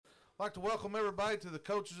I'd like to welcome everybody to the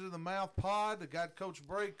Coaches in the Mouth pod. The got Coach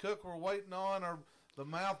Bray Cook we're waiting on, the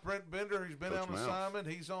Mouth, Brent Bender. He's been Coach on assignment.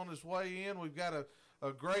 He's on his way in. We've got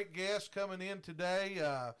a great guest coming in today.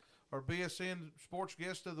 Our BSN sports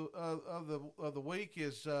guest of the week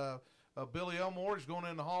is Billy Elmore. He's going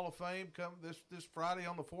in the Hall of Fame this Friday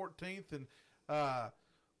on the 14th. And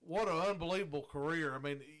what an unbelievable career. I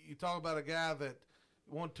mean, you talk about a guy that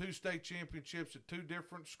won 2 state championships at 2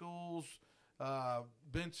 different schools,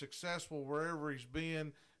 been successful wherever he's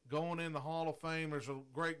been, going in the Hall of Fame. There's a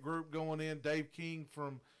great group going in. Dave King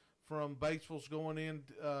from Batesville's going in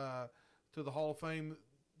to the Hall of Fame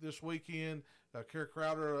this weekend. Kerry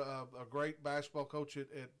Crowder, a great basketball coach at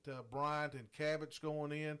Bryant, and Cabot's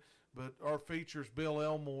going in. But our feature's Bill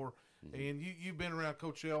Elmore. Mm-hmm. And you've been around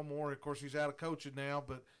Coach Elmore. Of course, he's out of coaching now,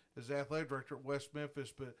 but as athletic director at West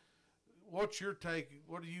Memphis. But what's your take?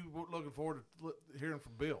 What are you looking forward to hearing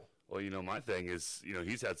from Bill? Well, my thing is,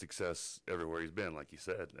 he's had success everywhere he's been, like you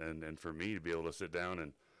said. And for me to be able to sit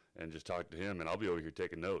down and just talk to him, and I'll be over here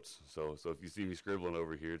taking notes. So if you see me scribbling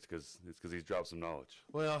over here, it's because he's dropped some knowledge.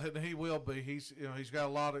 Well, he will be. He's got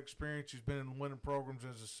a lot of experience. He's been in winning programs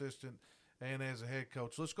as assistant and as a head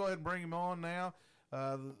coach. Let's go ahead and bring him on now.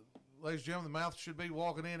 Ladies and gentlemen, the Mouth should be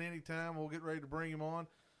walking in anytime. We'll get ready to bring him on.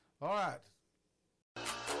 All right.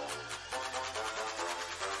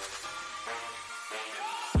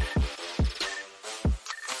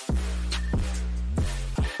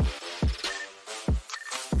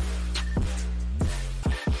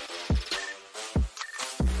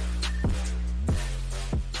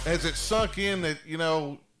 As it sunk in that,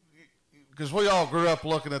 because we all grew up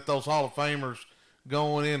looking at those Hall of Famers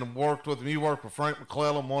going in and worked with them. You worked with Frank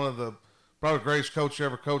McClellan, one of the probably the greatest coach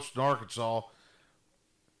ever coached in Arkansas.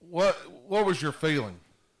 What was your feeling?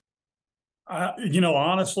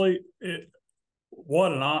 Honestly, the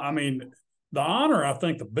honor, I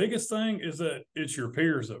think the biggest thing is that it's your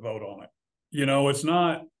peers that vote on it.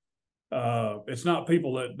 It's not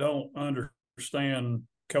people that don't understand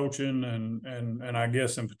coaching and I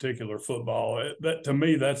guess in particular football. That to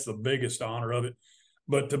me, that's the biggest honor of it.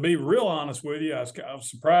 But to be real honest with you, I was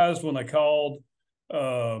surprised when they called.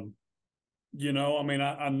 I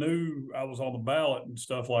knew I was on the ballot and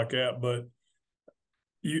stuff like that, but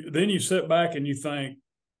you sit back and you think,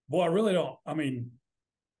 boy, I really don't. I'm in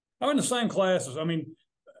the same classes.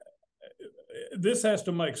 This has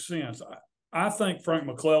to make sense. I think Frank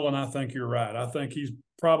McClellan, I think you're right. I think he's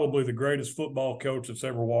probably the greatest football coach that's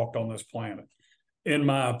ever walked on this planet, in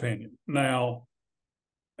my opinion. Now,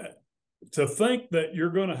 to think that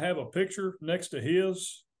you're going to have a picture next to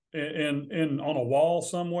his in on a wall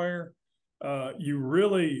somewhere, you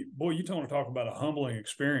want to talk about a humbling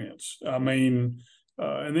experience. And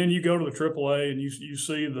then you go to the AAA and you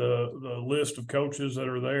see the list of coaches that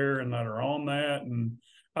are there and that are on that, and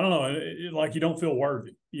I don't know, like you don't feel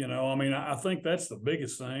worthy. I think that's the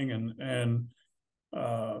biggest thing, and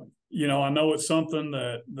I know it's something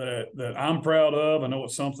that I'm proud of. I know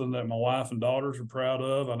it's something that my wife and daughters are proud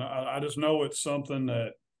of, and I just know it's something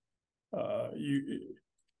that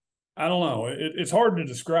I don't know. It's hard to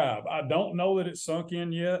describe. I don't know that it's sunk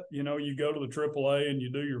in yet. You go to the AAA and you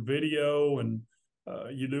do your video and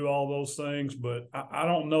you do all those things, but I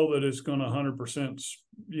don't know that it's going to 100%,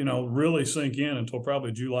 really sink in until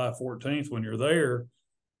probably July 14th when you're there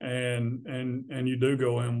and you do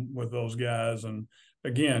go in with those guys. And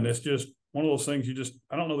again, it's just one of those things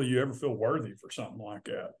I don't know that you ever feel worthy for something like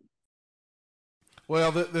that.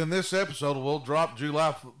 Well, then this episode will drop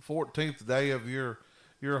July 14th, the day of your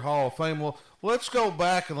Hall of Fame. Well, let's go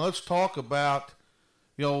back and let's talk about,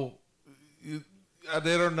 I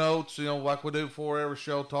did our notes, like we do before every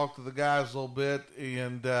show, talk to the guys a little bit.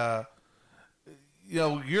 And,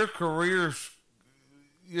 your career's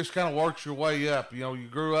you just kind of worked your way up. You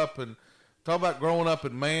grew up and talk about growing up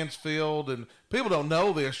in Mansfield. And people don't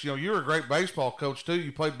know this. You were a great baseball coach, too.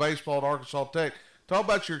 You played baseball at Arkansas Tech. Talk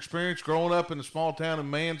about your experience growing up in a small town in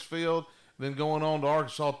Mansfield, then going on to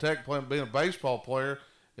Arkansas Tech, being a baseball player,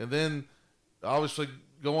 and then obviously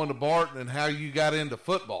going to Barton and how you got into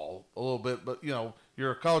football a little bit. But,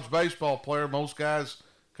 you're a college baseball player. Most guys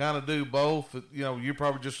kind of do both. You're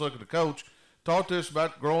probably just looking to coach. Talk to us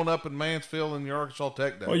about growing up in Mansfield and your Arkansas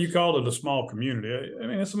Tech days. Well, you called it a small community.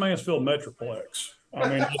 It's a Mansfield Metroplex.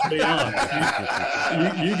 Let's be honest.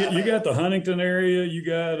 You got the Huntington area. You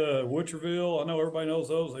got Witcherville. I know everybody knows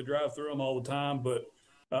those. They drive through them all the time. But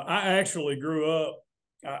I actually grew up.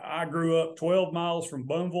 I grew up 12 miles from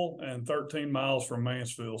Boonville and 13 miles from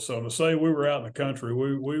Mansfield. So to say we were out in the country,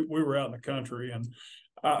 we were out in the country. And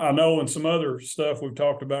I know in some other stuff we've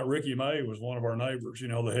talked about, Ricky May was one of our neighbors,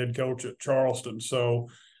 the head coach at Charleston. So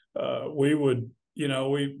we would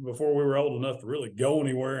before we were old enough to really go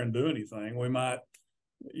anywhere and do anything, we might,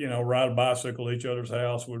 ride a bicycle to each other's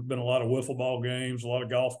house. There'd been a lot of wiffle ball games, a lot of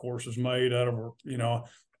golf courses made out of, it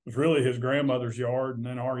was really his grandmother's yard, and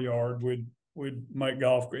then our yard. We'd make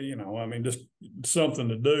golf, just something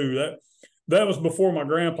to do. That was before my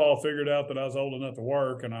grandpa figured out that I was old enough to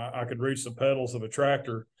work and I could reach the pedals of a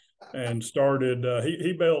tractor, and started.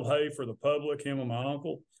 He baled hay for the public, him and my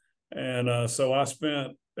uncle, and so I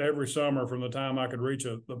spent every summer from the time I could reach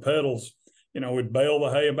the pedals. We'd bale the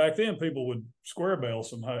hay, and back then people would square bale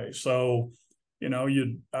some hay. So,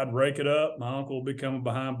 I'd rake it up. My uncle would be coming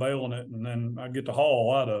behind baling it, and then I'd get to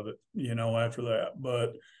haul out of it, after that.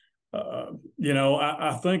 But,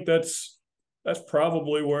 I think that's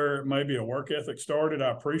probably where maybe a work ethic started.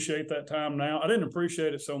 I appreciate that time now. I didn't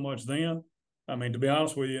appreciate it so much then. I mean, to be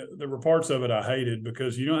honest with you, there were parts of it I hated,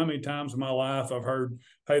 because you know how many times in my life I've heard,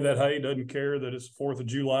 hey, that hay doesn't care that it's the 4th of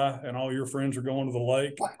July and all your friends are going to the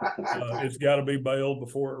lake. It's got to be baled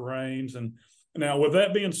before it rains. And now, with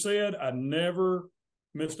that being said, I never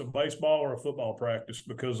missed a baseball or a football practice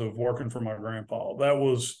because of working for my grandpa. That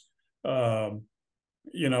was, that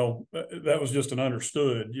was just an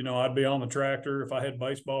understood. I'd be on the tractor. If I had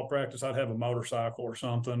baseball practice, I'd have a motorcycle or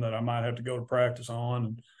something that I might have to go to practice on.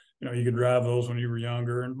 And you could drive those when you were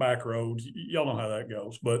younger, and back roads. Y'all know how that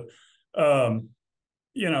goes. But,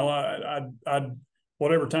 I'd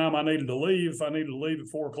whatever time I needed to leave, if I needed to leave at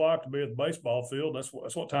 4 o'clock to be at the baseball field, that's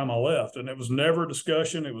what time I left. And it was never a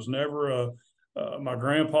discussion. It was never my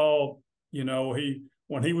grandpa,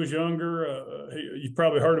 when he was younger, you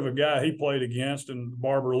probably heard of a guy he played against in the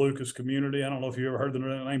Barbara Lucas community. I don't know if you ever heard the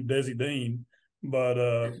name Desi Dean,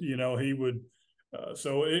 but, he would.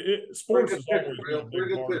 So sports has always been a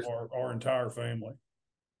big part of our entire family.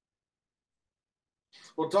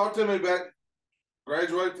 Well, talk to me about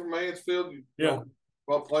graduating from Mansfield. You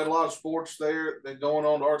played a lot of sports there, then going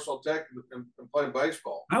on to Arkansas Tech and playing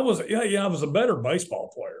baseball. I was a better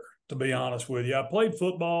baseball player, to be honest with you. I played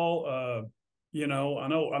football. I know I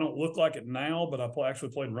don't look like it now, but I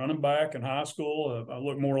actually played running back in high school. I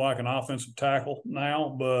look more like an offensive tackle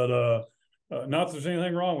now, but not that there's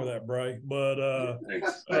anything wrong with that, Bray, but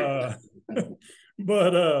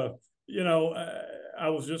I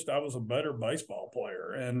was a better baseball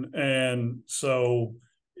player, and so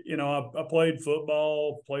I played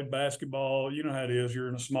football, played basketball. You know how it is. You're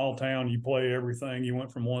in a small town. You play everything. You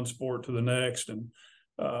went from one sport to the next, and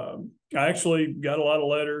I actually got a lot of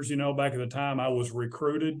letters. Back at the time I was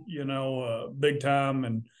recruited. Big time,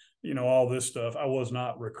 and all this stuff. I was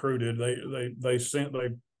not recruited. They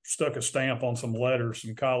stuck a stamp on some letters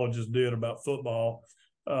some colleges did about football.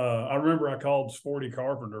 I remember I called Sporty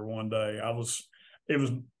Carpenter one day. I was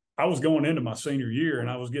going into my senior year, and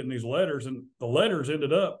I was getting these letters, and the letters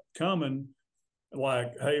ended up coming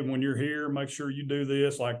like, hey, when you're here, make sure you do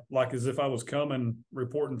this, like as if I was coming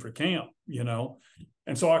reporting for camp,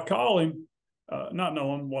 And so I call him, not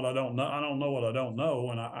knowing what I don't know. I don't know what I don't know.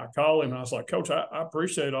 And I call him, and I was like, Coach, I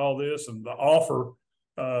appreciate all this and the offer,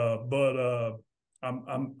 but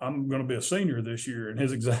I'm going to be a senior this year. And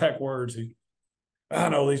his exact words, I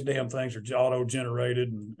know these damn things are auto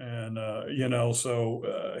generated, and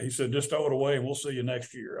so he said, just throw it away and we'll see you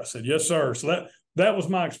next year. I said, yes, sir. So that was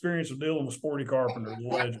my experience of dealing with Sporty Carpenter, the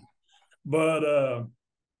legend. But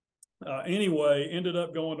anyway, ended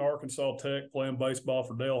up going to Arkansas Tech, playing baseball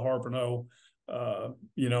for Dale Harpino. I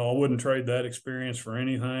wouldn't trade that experience for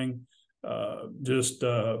anything. Just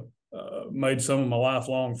made some of my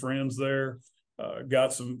lifelong friends there.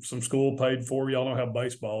 Got some school paid for. Y'all know how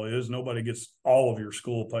baseball is. Nobody gets all of your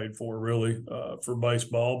school paid for, really, for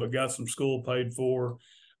baseball, but got some school paid for.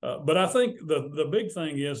 But I think the big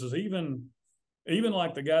thing is even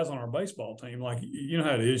like the guys on our baseball team, like, you know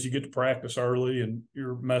how it is, you get to practice early and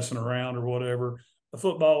you're messing around or whatever. The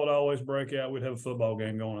football would always break out. We'd have a football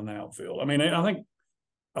game going in the outfield. I mean, I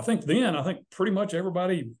think pretty much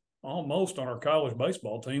everybody almost on our college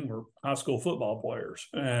baseball team were high school football players,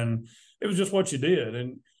 and it was just what you did.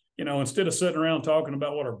 And, instead of sitting around talking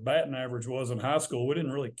about what our batting average was in high school, we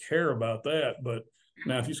didn't really care about that. But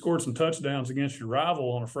now, if you scored some touchdowns against your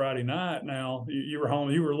rival on a Friday night, now you were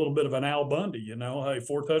home, you were a little bit of an Al Bundy, hey,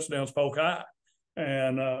 4 touchdowns, poke high.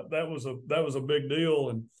 And that was a big deal.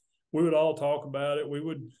 And we would all talk about it. We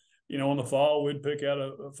would, in the fall, we'd pick out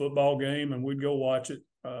a football game and we'd go watch it,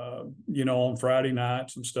 on Friday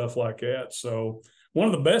nights and stuff like that. So one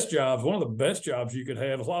of the best jobs you could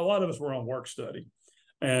have, a lot of us were on work study.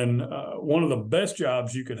 And one of the best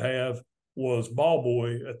jobs you could have was ball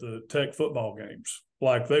boy at the Tech football games.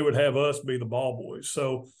 Like, they would have us be the ball boys.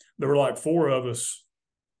 So there were like 4 of us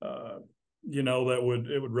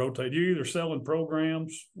it would rotate. You either selling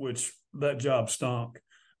programs, which that job stunk,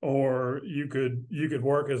 or you could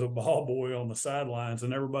work as a ball boy on the sidelines,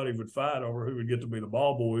 and everybody would fight over who would get to be the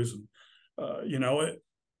ball boys. And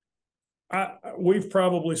we've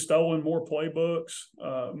probably stolen more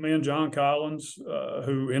playbooks. Me and John Collins,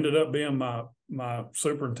 who ended up being my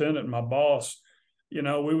superintendent and my boss, we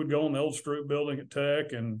would go in the old Stroop building at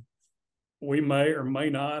Tech, and we may or may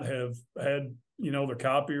not have had the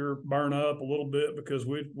copier burn up a little bit because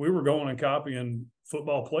we were going and copying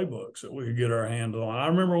football playbooks that we could get our hands on. I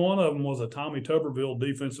remember one of them was a Tommy Tuberville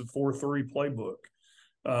defensive 4-3 playbook.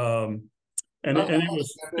 And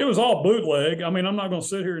it was all bootleg. I mean, I'm not going to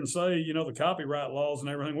sit here and say, the copyright laws and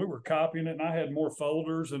everything. We were copying it, and I had more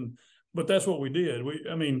folders, but that's what we did.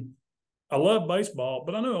 I love baseball,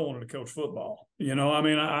 but I knew I wanted to coach football.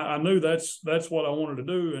 I knew that's what I wanted to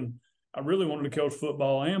do, and I really wanted to coach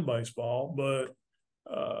football and baseball. But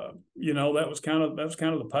that was kind of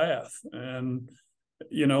the path, and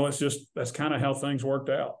that's kind of how things worked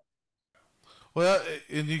out. Well,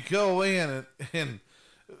 and you go in and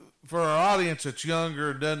for our audience that's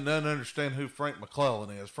younger, doesn't understand who Frank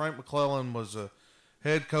McClellan is. Frank McClellan was a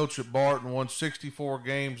head coach at Barton, won 64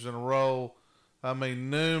 games in a row.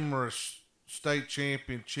 Numerous state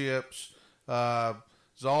championships.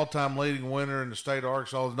 He's an all-time leading winner in the state of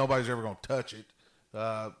Arkansas. Nobody's ever going to touch it.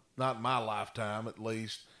 Not in my lifetime, at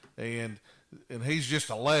least. And he's just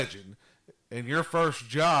a legend. And your first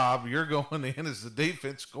job, you're going in as the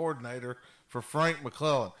defense coordinator for Frank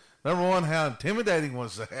McClellan. Number one, how intimidating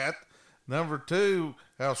was that? Number two,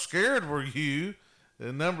 how scared were you?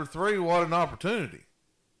 And number three, what an opportunity.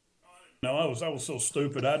 No, I was so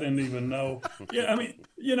stupid. I didn't even know. Yeah,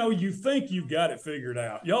 you think you've got it figured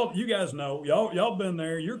out. You guys know, y'all been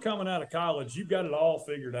there. You're coming out of college. You've got it all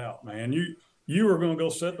figured out, man. You are going to go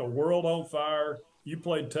set the world on fire. You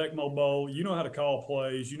played Tecmo Bowl. You know how to call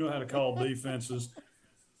plays. You know how to call defenses.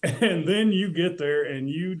 And then you get there and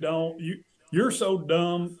you're so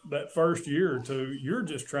dumb that first year or two, you're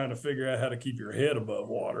just trying to figure out how to keep your head above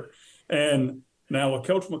water. And now with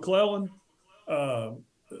Coach McClellan, I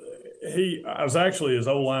was actually his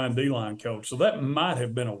O-line, D-line coach. So that might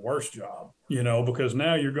have been a worse job, because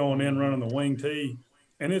now you're going in running the wing tee,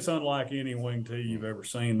 and it's unlike any wing tee you've ever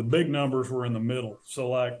seen. The big numbers were in the middle. So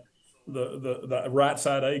like the right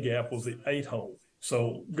side A gap was the 8 hole.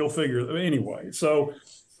 So go figure. Anyway, so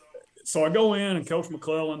I go in, and Coach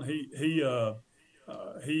McClellan, he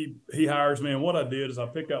hires me. And what I did is I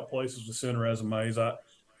picked out places to send resumes. I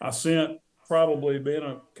sent, probably being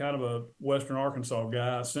a kind of a Western Arkansas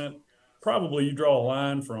guy, I sent probably, you draw a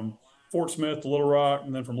line from Fort Smith to Little Rock,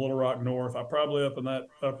 and then from Little Rock north. I probably up in that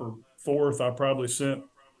upper fourth, I probably sent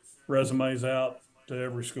resumes out to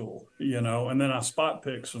every school, and then I spot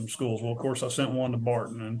picked some schools. Well, of course, I sent one to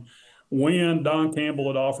Barton. And when Don Campbell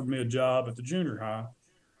had offered me a job at the junior high,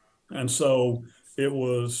 and so it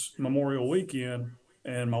was Memorial Weekend,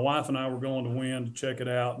 and my wife and I were going to Wynn to check it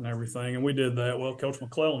out and everything, and we did that. Well, Coach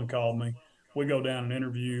McClellan called me. We go down and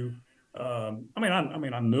interview. I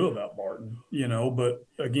knew about Barton, but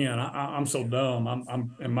again, I'm so dumb.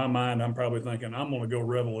 I'm in my mind, I'm probably thinking I'm going to go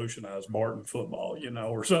revolutionize Barton football,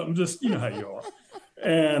 or something. Just how you are.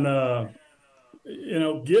 And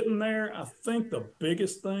getting there, I think the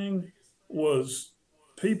biggest thing was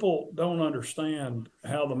people don't understand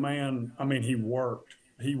how the man. He worked.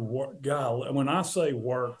 He worked. God, when I say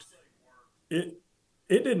worked, it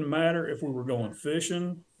didn't matter if we were going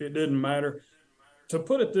fishing. It didn't matter. To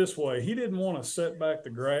put it this way, he didn't want to set back the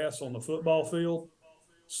grass on the football field.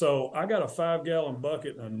 So I got a 5-gallon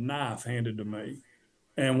bucket and a knife handed to me.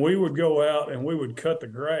 And we would go out and we would cut the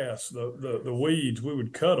grass, the weeds, we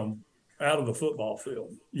would cut them out of the football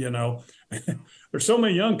field. There's so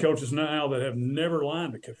many young coaches now that have never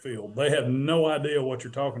lined a field. They have no idea what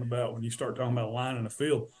you're talking about when you start talking about lining a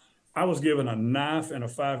field. I was given a knife and a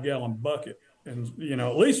 5-gallon bucket. And,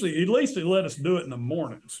 at least he let us do it in the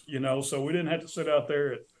mornings, so we didn't have to sit out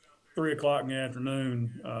there at 3:00 in the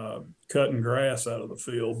afternoon cutting grass out of the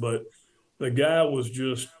field. But the guy was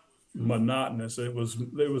just monotonous. It was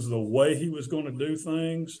the way he was going to do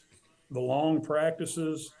things, the long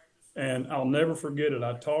practices. And I'll never forget it.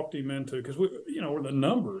 I talked him into, because we're the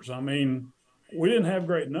numbers. We didn't have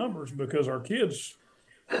great numbers because our kids,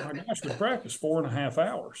 my gosh, we practiced 4.5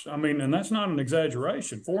 hours. And that's not an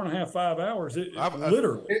exaggeration. 4.5, 5 hours,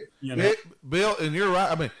 literally. Bill, and you're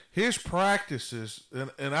right. His practices,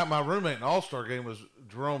 and my roommate in the All-Star game was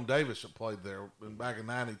Jerome Davis that played there back in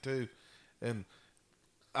 '92. And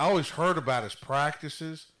I always heard about his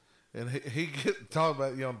practices. And he talking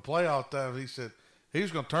about, the playoff time, he said he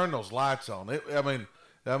was going to turn those lights on. They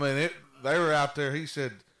were out there. He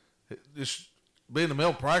said just being in the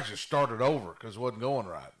middle of practice started over because it wasn't going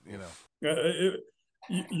right,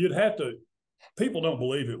 You'd have to – people don't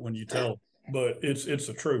believe it when you tell them, but it's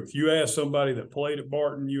the truth. You ask somebody that played at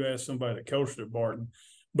Barton, you ask somebody that coached at Barton,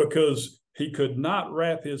 because he could not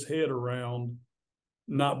wrap his head around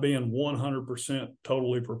not being 100%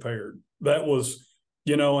 totally prepared. That was –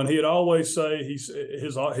 and he'd always say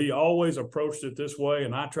he always approached it this way,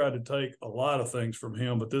 and I tried to take a lot of things from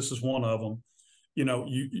him, but this is one of them.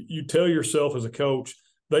 You tell yourself as a coach,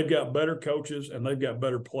 they've got better coaches and they've got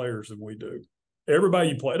better players than we do. Everybody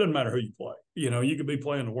you play, it doesn't matter who you play. You could be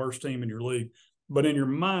playing the worst team in your league, but in your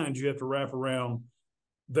mind, you have to wrap around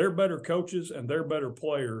they're better coaches and they're better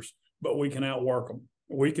players, but we can outwork them.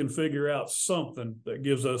 We can figure out something that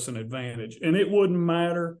gives us an advantage, and it wouldn't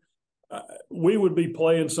matter. We would be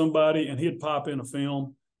playing somebody and he'd pop in a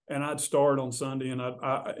film and I'd start on Sunday, and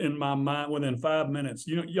I in my mind, within 5 minutes,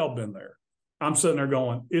 y'all been there. I'm sitting there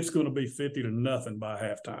going, it's going to be 50-0 by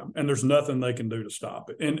halftime, and there's nothing they can do to stop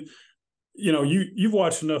it. And, you've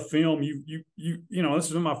watched enough film. This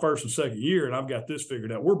is in my first and second year, and I've got this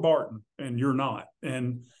figured out. We're Barton and you're not.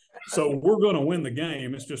 And so we're going to win the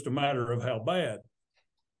game. It's just a matter of how bad.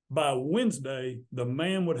 By Wednesday, the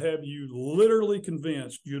man would have you literally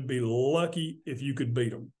convinced you'd be lucky if you could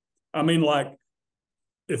beat him. I mean, like,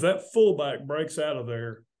 if that fullback breaks out of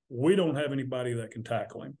there, we don't have anybody that can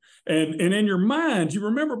tackle him. And in your mind, you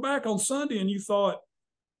remember back on Sunday and you thought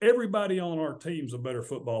everybody on our team's a better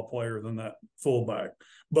football player than that fullback.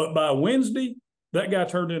 But by Wednesday, that guy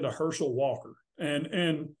turned into Herschel Walker.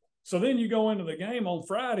 And so then you go into the game on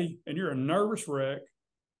Friday and you're a nervous wreck.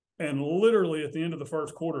 And literally at the end of the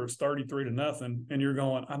first quarter, it's 33-0. And you're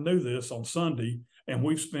going, I knew this on Sunday, and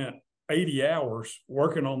we've spent 80 hours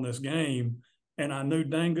working on this game. And I knew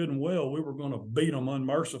dang good and well we were going to beat them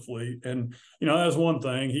unmercifully. And, that's one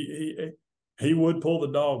thing. He would pull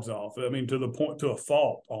the dogs off. I mean, to a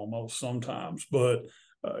fault almost sometimes. But,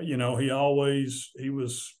 he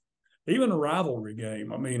was even a rivalry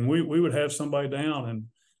game. I mean, we would have somebody down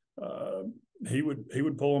and he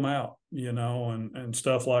would pull them out, and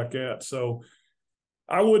stuff like that. So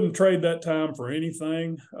I wouldn't trade that time for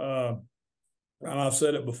anything. And I've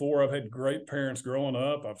said it before, I've had great parents growing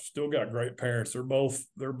up. I've still got great parents. They're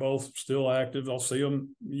both still active. I'll see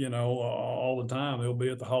them, all the time. They'll be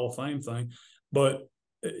at the Hall of Fame thing. But,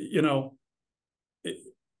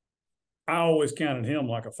 I always counted him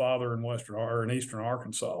like a father in Eastern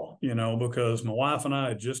Arkansas, because my wife and I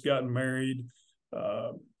had just gotten married.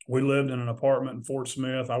 We lived in an apartment in Fort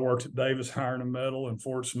Smith. I worked at Davis Iron and Metal in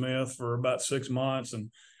Fort Smith for about 6 months and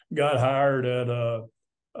got hired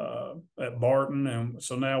at Barton. And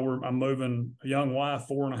so now I'm moving a young wife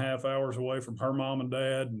 4.5 hours away from her mom and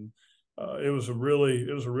dad. And it was a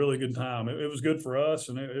really good time. It was good for us,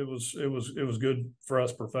 and it was good for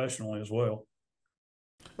us professionally as well.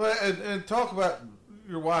 Well, and talk about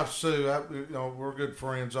your wife, Sue. We're good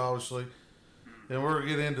friends, obviously, and we're going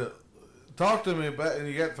to get into. Talk to me about, and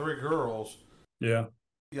you got 3 girls. Yeah.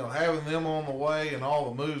 Having them on the way and all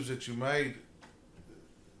the moves that you made,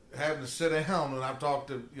 having to sit down, and I've talked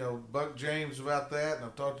to, Buck James about that, and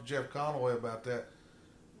I've talked to Jeff Conaway about that.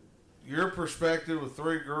 Your perspective with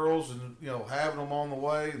 3 girls and, having them on the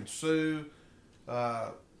way, and Sue,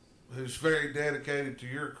 who's very dedicated to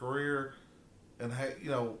your career, and,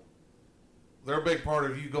 they're a big part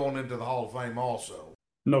of you going into the Hall of Fame also.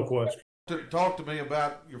 No question. Talk to me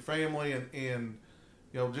about your family and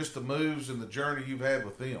just the moves and the journey you've had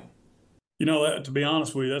with them. To be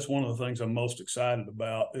honest with you, that's one of the things I'm most excited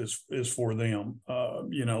about is for them.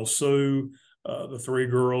 Sue, the 3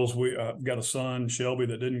 girls, we got a son, Shelby,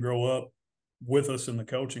 that didn't grow up with us in the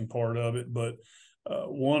coaching part of it. But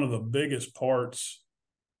one of the biggest parts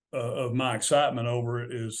of my excitement over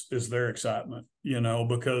it is their excitement,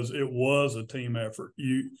 because it was a team effort.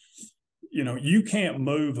 You can't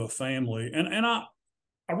move a family. And I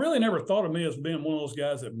really never thought of me as being one of those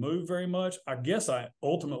guys that moved very much. I guess I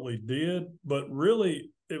ultimately did, but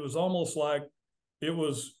really it was almost like it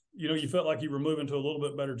was, you felt like you were moving to a little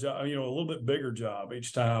bit better job, a little bit bigger job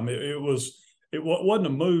each time. It wasn't a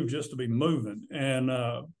move just to be moving. And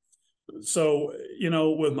so,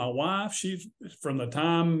 with my wife, from the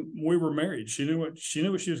time we were married, she knew what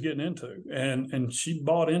she was getting into, and she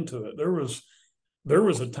bought into it. There was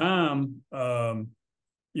a time,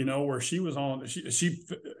 where she was on. She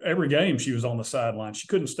every game she was on the sideline. She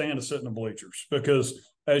couldn't stand to sit in the bleachers because,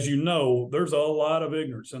 as you know, there's a lot of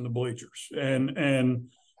ignorance in the bleachers, and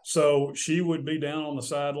so she would be down on the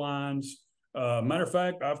sidelines. Matter of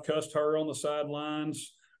fact, I've cussed her on the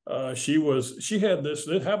sidelines. She had this.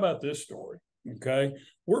 How about this story? Okay,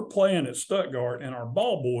 we're playing at Stuttgart, and our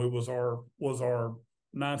ball boy was our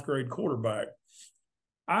ninth grade quarterback.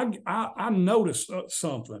 I noticed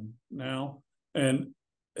something now, and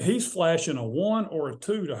he's flashing a 1 or a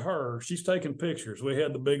 2 to her. She's taking pictures. We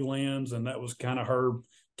had the big lens, and that was kind of her,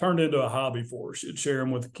 turned into a hobby for her. She'd share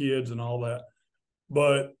them with the kids and all that.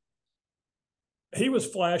 But he was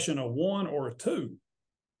flashing a 1 or a 2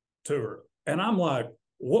 to her. And I'm like,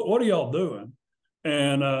 what are y'all doing?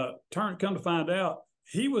 And come to find out,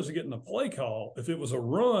 he was getting a play call. If it was a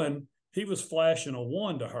run, he was flashing a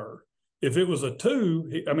 1 to her. If it was a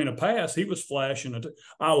 2, a pass, he was flashing a 2.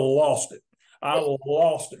 I lost it.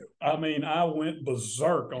 I mean, I went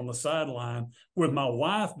berserk on the sideline with my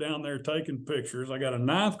wife down there taking pictures. I got a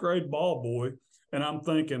ninth grade ball boy, and I'm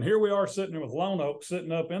thinking, here we are sitting there with Lone Oak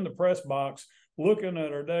sitting up in the press box looking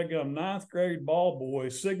at our daggum ninth grade ball boy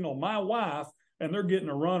signal my wife, and they're getting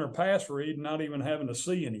a run or pass read and not even having to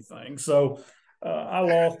see anything. So I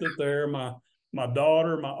lost it there. My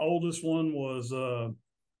daughter, my oldest one, was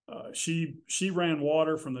she ran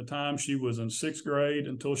water from the time she was in 6th grade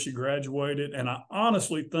until she graduated, and I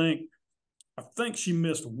honestly think she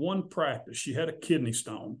missed one practice. She had a kidney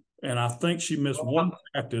stone, and I think she missed one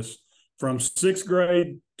practice from 6th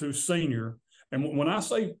grade to senior. And when I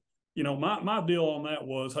say, my deal on that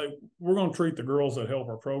was, hey, we're going to treat the girls that help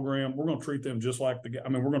our program. We're going to treat them just like the guy.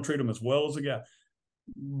 We're going to treat them as well as the guy.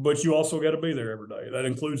 But you also got to be there every day. That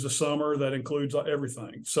includes the summer. That includes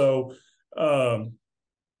everything. So,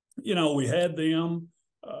 we had them.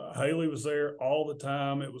 Haley was there all the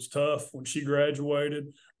time. It was tough when she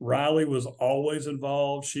graduated. Riley was always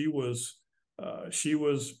involved. She was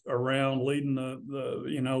around leading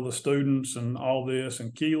the students and all this.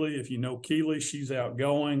 And Keely, if you know Keely, she's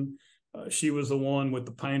outgoing. She was the one with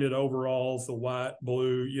the painted overalls, the white,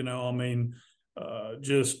 blue.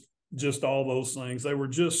 Just all those things. They were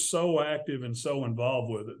just so active and so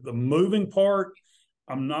involved with it. The moving part,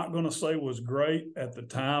 I'm not going to say was great at the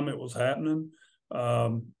time it was happening.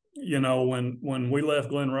 When we left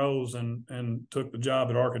Glen Rose and took the job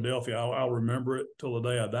at Arkadelphia, I'll remember it till the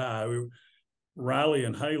day I die. Riley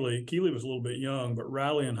and Haley, Keely was a little bit young, but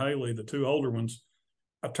Riley and Haley, the two older ones,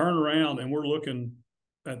 I turn around and we're looking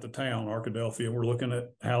at the town, Arkadelphia, and we're looking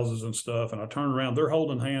at houses and stuff. And I turn around, they're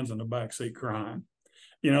holding hands in the backseat crying.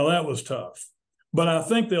 That was tough. But I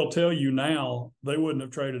think they'll tell you now they wouldn't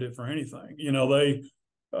have traded it for anything.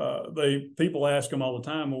 People ask them all the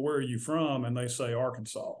time, well, where are you from? And they say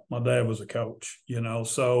Arkansas. My dad was a coach,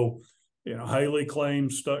 so Haley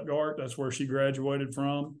claims Stuttgart. That's where she graduated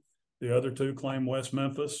from. The other two claim West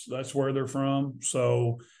Memphis. That's where they're from.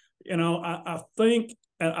 So, I think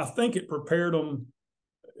it prepared them,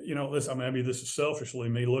 maybe this is selfishly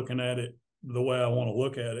me looking at it the way I want to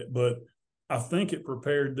look at it, but I think it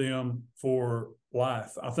prepared them for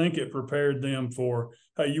life. I think it prepared them for,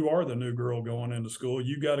 hey, you are the new girl going into school.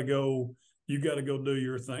 You got to go do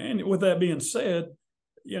your thing. And with that being said,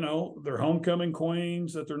 they're homecoming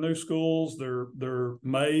queens at their new schools. They're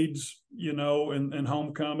maids, in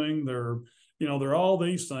homecoming. They're all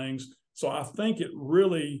these things. So I think it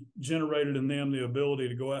really generated in them the ability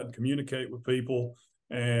to go out and communicate with people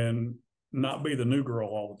and not be the new girl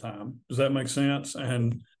all the time. Does that make sense?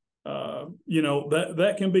 And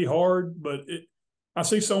that can be hard, but I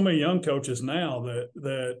see so many young coaches now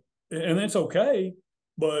that and it's okay,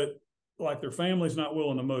 but like their family's not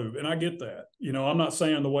willing to move. And I get that. I'm not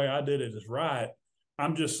saying the way I did it is right.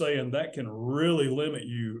 I'm just saying that can really limit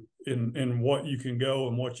you in what you can go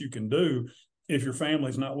and what you can do if your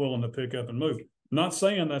family's not willing to pick up and move. Not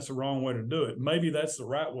saying that's the wrong way to do it. Maybe that's the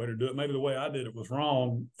right way to do it. Maybe the way I did it was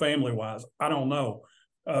wrong family-wise. I don't know.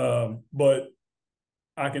 But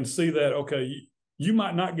I can see that, okay, you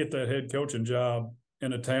might not get that head coaching job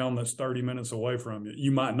in a town that's 30 minutes away from you.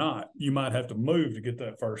 You might not. You might have to move to get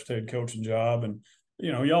that first head coaching job. And,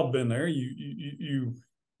 y'all been there. You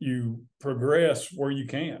progress where you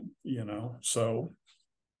can, So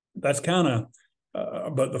that's kind of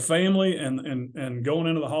but the family and going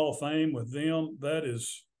into the Hall of Fame with them, that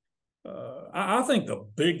is I think the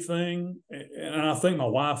big thing, and I think my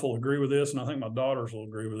wife will agree with this, and I think my daughters will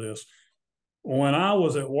agree with this. When I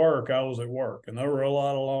was at work, and there were a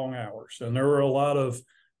lot of long hours, and there were a lot of,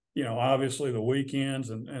 obviously the weekends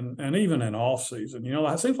and even in off season.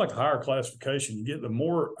 It seems like the higher classification you get, the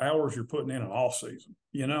more hours you're putting in off season.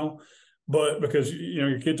 But because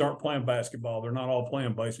your kids aren't playing basketball, they're not all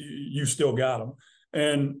playing baseball. You still got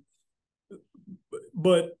them,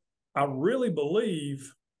 but I really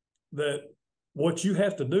believe that what you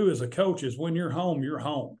have to do as a coach is when you're home, you're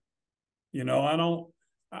home. I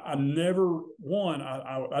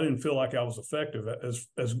didn't feel like I was effective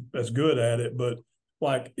as good at it, but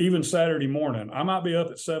like even Saturday morning, I might be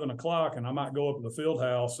up at 7:00 and I might go up to the field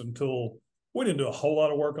house until we didn't do a whole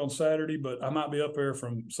lot of work on Saturday, but I might be up there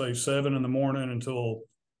from say 7 in the morning until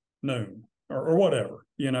noon or whatever,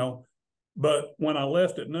 you know. But when I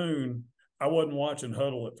left at noon, I wasn't watching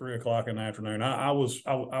huddle at 3 o'clock in the afternoon.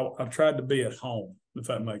 I tried to be at home, if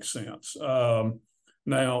that makes sense.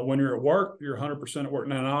 Now, when you're at work, you're 100% at work.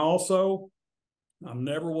 Now, I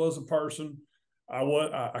never was a person.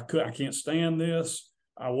 I can't stand this.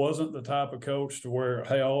 I wasn't the type of coach to where,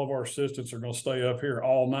 hey, all of our assistants are going to stay up here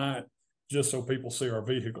all night just so people see our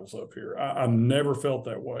vehicles up here. I never felt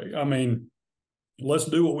that way. I mean, let's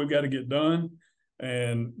do what we've got to get done.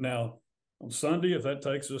 And now on Sunday, if that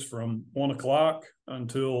takes us from 1 o'clock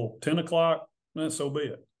until 10 o'clock, then so be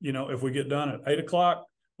it. You know, if we get done at 8 o'clock,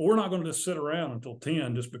 we're not going to just sit around until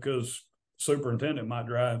 10 just because superintendent might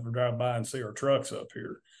drive by and see our trucks up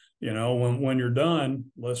here. You know, when you're done,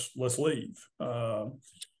 let's leave.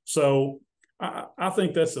 So I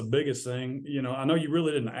think that's the biggest thing. You know, I know you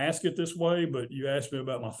really didn't ask it this way, but you asked me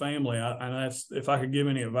about my family. And that's, if I could give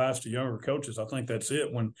any advice to younger coaches, I think that's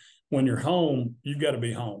it. When you're home, you've got to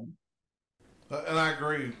be home. And I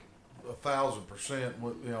agree 1,000%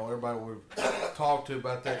 with, you know, everybody we've talked to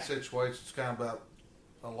about that situation. It's kind of about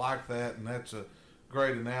like that, and that's a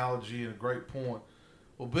great analogy and a great point.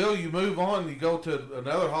 Well, Bill, you move on, you go to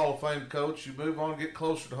another Hall of Fame coach. You move on, get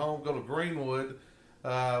closer to home, go to Greenwood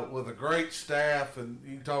with a great staff, and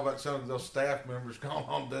you can talk about some of those staff members going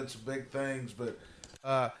on, done some big things. But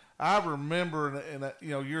I remember, in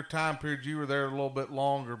you know, your time period, you were there a little bit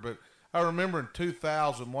longer, but I remember in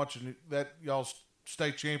 2000 watching that y'all's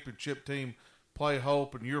state championship team play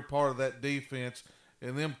Hope, and you're part of that defense,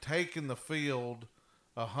 and them taking the field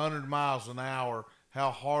 100 miles an hour,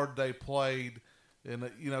 how hard they played.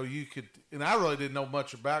 And, you know, you could – and I really didn't know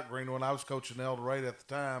much about Greenwood. I was coaching El Dorado at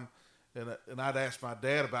the time, and I'd asked my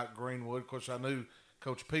dad about Greenwood. Of course, I knew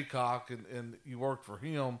Coach Peacock, and you worked for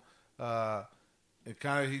him. And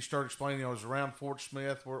kind of he started explaining, you know, it was around Fort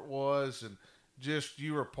Smith where it was, and just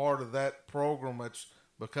you were part of that program that's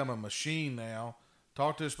become a machine now.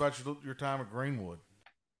 Talk to us about your time at Greenwood.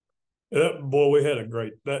 Boy, we had a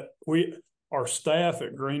great our staff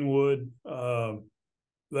at Greenwood.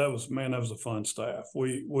 That was a fun staff.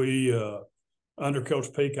 We under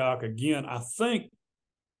Coach Peacock again. I think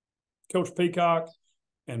Coach Peacock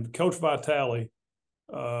and Coach Vitale,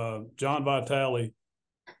 John Vitale.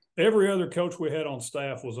 Every other coach we had on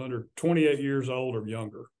staff was under 28 years old or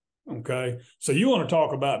younger. Okay, so you want to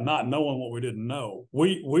talk about not knowing what we didn't know?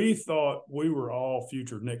 We thought we were all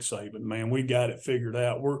future Nick Saban. Man, we got it figured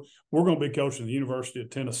out. We're going to be coaching the University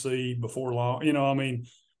of Tennessee before long. You know, I mean,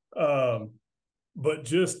 but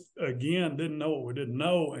just again didn't know what we didn't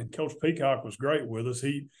know. And Coach Peacock was great with us.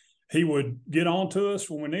 He would get on to us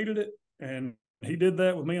when we needed it, and he did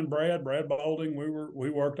that with me and Brad Balding.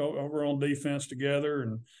 We worked over on defense together,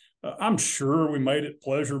 and I'm sure we made it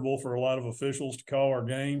pleasurable for a lot of officials to call our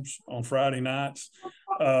games on Friday nights.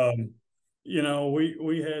 You know,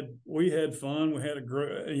 we had fun. We had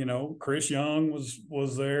you know, Chris Young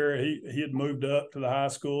was there. He had moved up to the high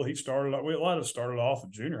school. A lot of us started off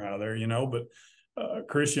at junior high there, you know, but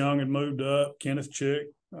Chris Young had moved up. Kenneth Chick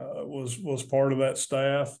was part of that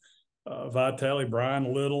staff. Vitale,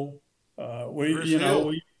 Brian Little.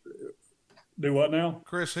 We do what now?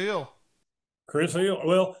 Chris Hill.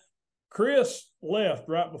 Well, Chris left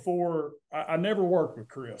right before. I never worked with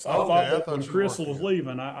Chris. I thought when Chris was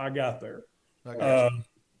leaving, I got there.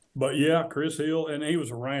 But yeah, Chris Hill, and he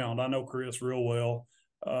was around. I know Chris real well.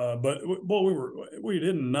 But we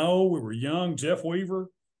didn't know. We were young. Jeff Weaver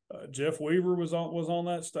was on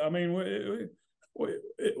that stuff. I mean,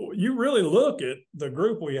 you really look at the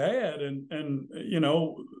group we had, and you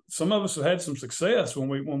know, some of us have had some success when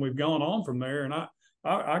we've gone on from there, and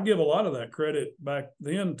I give a lot of that credit back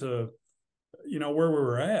then to, you know, where we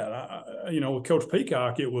were at. You know, with Coach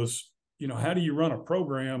Peacock, it was, you know, how do you run a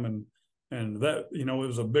program, and that, you know, it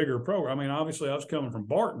was a bigger program. I mean, obviously I was coming from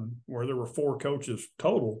Barton where there were 4 coaches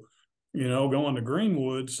total, you know, going to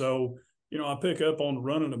Greenwood. So, you know, I pick up on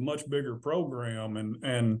running a much bigger program,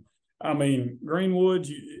 and I mean, Greenwood,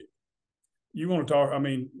 you want to talk, I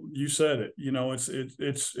mean, you said it, you know,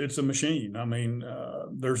 it's a machine. I mean,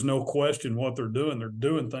 there's no question what they're doing. They're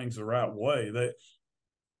doing things the right way.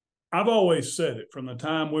 I've always said it from the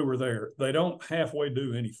time we were there. They don't halfway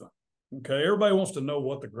do anything. Okay. Everybody wants to know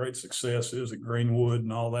what the great success is at Greenwood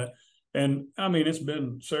and all that. And I mean, it's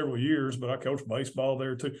been several years, but I coached baseball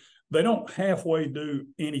there too. They don't halfway do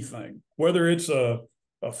anything, whether it's a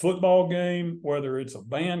football game, whether it's a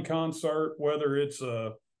band concert, whether it's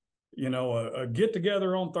a get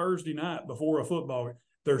together on Thursday night before a football game.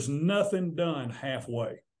 There's nothing done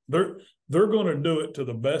halfway. They're going to do it to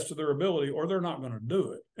the best of their ability, or they're not going to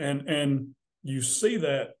do it. And you see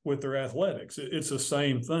that with their athletics. It's the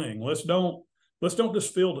same thing. Let's don't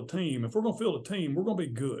just field a team. If we're going to field a team, we're going to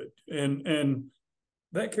be good, and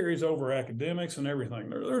that carries over academics and everything.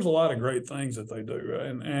 There's a lot of great things that they do,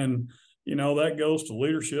 and that goes to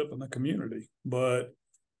leadership and the community. But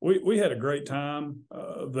we had a great time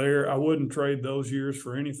there. I wouldn't trade those years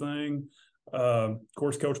for anything. Of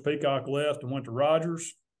course, Coach Peacock left and went to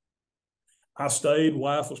Rogers. I stayed.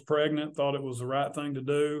 Wife was pregnant. Thought it was the right thing to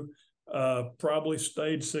do. Probably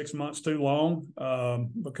stayed 6 months too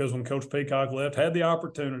long because when Coach Peacock left, had the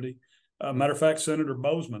opportunity. Matter of fact, Senator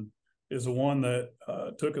Bozeman is the one that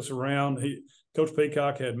took us around. Coach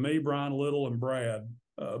Peacock had me, Brian Little, and Brad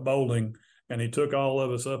Bolding, and he took all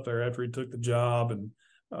of us up there after he took the job and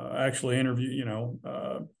actually interviewed,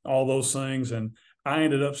 all those things. And I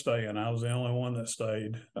ended up staying. I was the only one that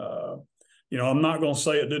stayed. I'm not going to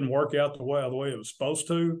say it didn't work out the way it was supposed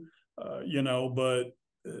to, but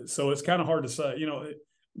so it's kind of hard to say.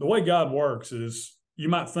 The way God works is you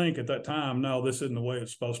might think at that time, no, this isn't the way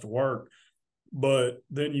it's supposed to work. But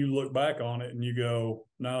then you look back on it and you go,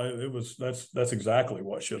 no, that's exactly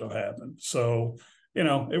what should have happened. So,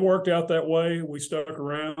 it worked out that way. We stuck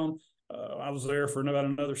around. I was there for about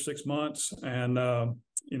another 6 months, and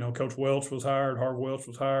Coach Welch was hired. Harv Welch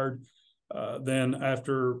was hired. Then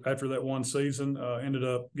after that one season, ended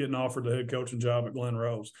up getting offered the head coaching job at Glen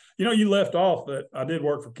Rose. You left off that I did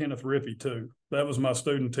work for Kenneth Rippey too. That was my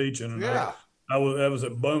student teaching. And yeah. I was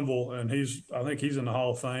at Boonville, and I think he's in the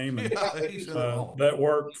Hall of Fame. And, He's in the Hall. That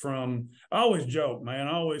worked from. I always joke, man.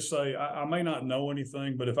 I always say I may not know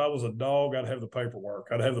anything, but if I was a dog, I'd have the paperwork.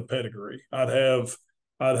 I'd have the pedigree. I'd have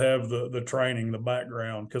the training, the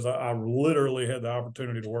background, because I literally had the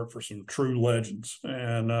opportunity to work for some true legends,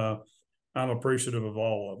 and I'm appreciative of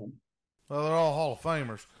all of them. Well, they're all Hall of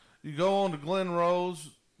Famers. You go on to Glen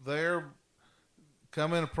Rose there.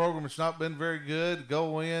 Come in a program that's not been very good,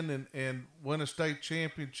 go in and win a state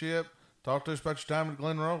championship. Talk to us about your time at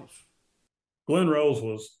Glen Rose. Glen Rose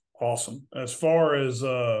was awesome. As far as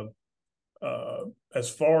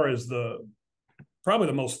probably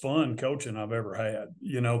the most fun coaching I've ever had,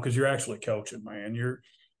 because you're actually coaching, man. You're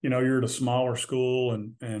at a smaller school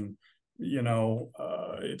and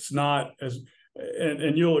it's not as,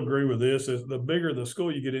 and you'll agree with this, is the bigger the school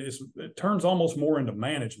you get, it turns almost more into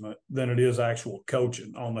management than it is actual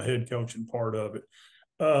coaching on the head coaching part of it.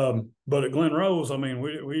 But at Glen Rose,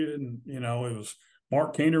 we didn't, it was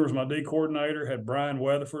Mark Keener was my D coordinator, had Brian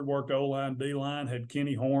Weatherford, worked O-line, D-line, had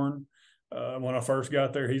Kenny Horn. When I first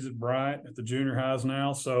got there, he's at Bryant at the junior highs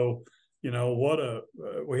now. So, we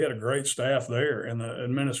had a great staff there, and the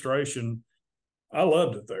administration, I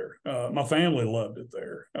loved it there. My family loved it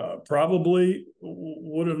there. Probably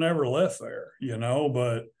would have never left there,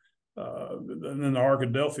 but and then the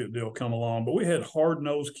Arkadelphia deal come along. But we had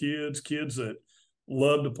hard-nosed kids that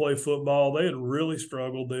loved to play football. They had really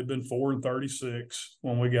struggled. They'd been 4-36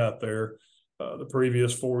 when we got there the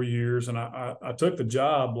previous 4 years. And I took the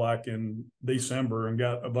job like in December and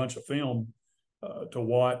got a bunch of film to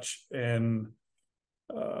watch, and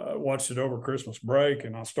watched it over Christmas break,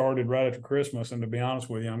 and I started right after Christmas. And to be honest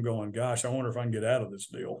with you, I'm going, gosh, I wonder if I can get out of this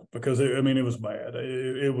deal, because it was bad.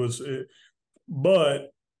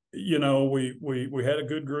 But we had a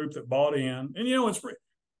good group that bought in, and it's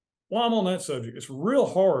while I'm on that subject, it's real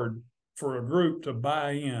hard for a group to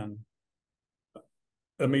buy in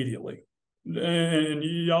immediately. And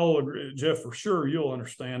y'all agree, Jeff, for sure you'll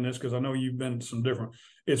understand this, because I know you've been to some different.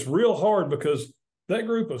 It's real hard because that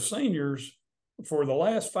group of seniors for the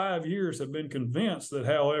last 5 years have been convinced that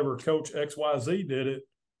however Coach XYZ did it,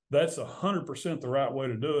 that's 100% the right way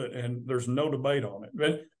to do it, and there's no debate on it.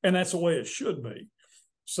 And that's the way it should be.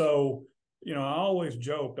 So, I always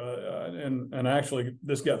joked, and actually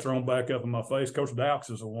this got thrown back up in my face. Coach Dowks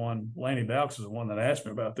is the one, Lanny Dowks is the one that asked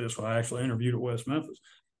me about this when I actually interviewed at West Memphis.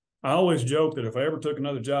 I always joked that if I ever took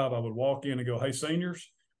another job, I would walk in and go, hey,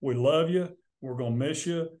 seniors, we love you. We're going to miss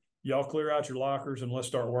you. Y'all clear out your lockers and let's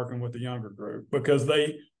start working with the younger group, because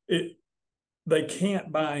they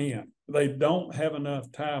can't buy in. They don't have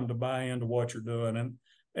enough time to buy into what you're doing.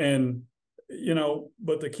 And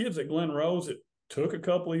but the kids at Glen Rose, it took a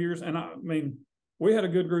couple of years. And we had a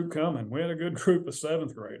good group coming. We had a good group of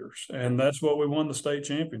 7th graders, and that's what we won the state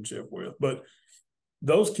championship with. But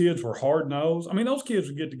those kids were hard-nosed. Those kids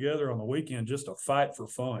would get together on the weekend just to fight for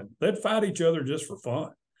fun. They'd fight each other just for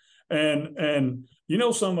fun. And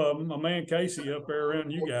some of them, my man Casey up there around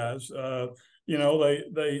you guys,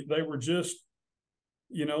 they were just,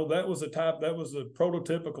 that was the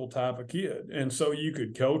prototypical type of kid. And so you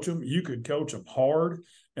could coach them hard.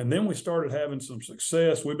 And then we started having some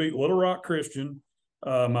success. We beat Little Rock Christian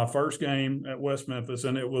my first game at West Memphis,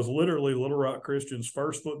 and it was literally Little Rock Christian's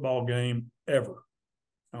first football game ever.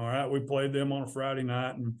 All right, we played them on a Friday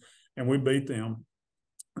night, and we beat them.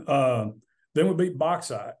 Then we beat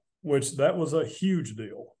Bauxite, which that was a huge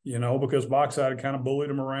deal, because Bauxite had kind of bullied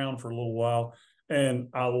them around for a little while. And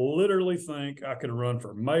I literally think I could have run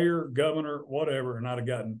for mayor, governor, whatever, and I'd have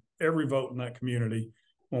gotten every vote in that community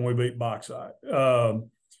when we beat Bauxite. But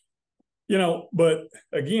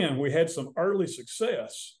again, we had some early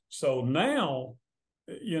success. So now,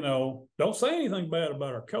 don't say anything bad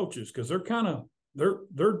about our coaches, because they're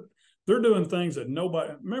doing things that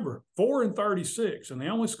nobody. Remember, 4-36, and the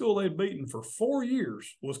only school they'd beaten for 4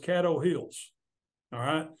 years was Caddo Hills. All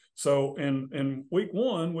right. So in week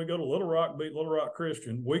 1, we go to Little Rock, beat Little Rock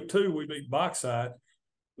Christian. Week 2, we beat Bauxite.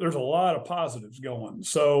 There's a lot of positives going.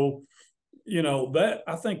 So, that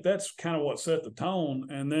I think that's kind of what set the tone.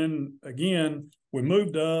 And then again, we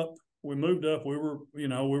moved up. We were, we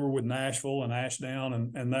were with Nashville and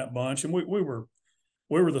Ashdown and that bunch, and we were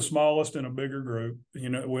the smallest in a bigger group.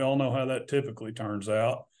 We all know how that typically turns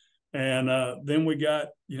out. And then we got,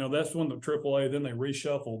 that's when the AAA, then they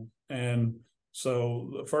reshuffled. And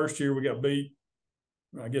so the first year we got beat,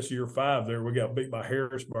 I guess year 5 there, we got beat by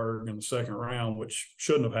Harrisburg in the second round, which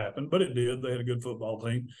shouldn't have happened, but it did. They had a good football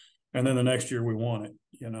team. And then the next year we won it,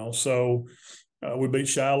 So we beat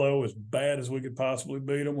Shiloh as bad as we could possibly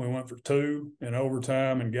beat them. We went for 2 in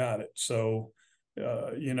overtime and got it. So,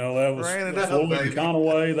 that was Floyd and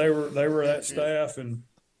Conaway. They were that staff, and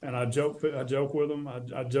I joke with them.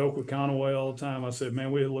 I joke with Conaway all the time. I said,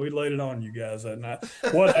 man, we laid it on you guys that night.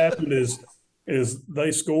 What happened is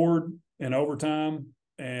they scored in overtime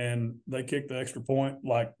and they kicked the extra point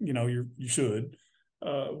like you should.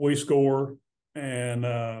 We score, and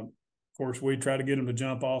of course we try to get them to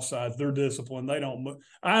jump off sides. They're disciplined. They don't move.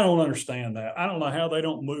 I don't understand that. I don't know how they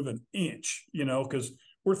don't move an inch. Because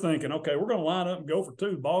we're thinking, okay, we're going to line up and go for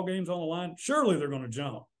 2. Ball game's on the line. Surely they're going to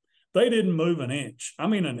jump. They didn't move an inch. I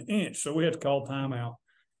mean, an inch. So we had to call timeout.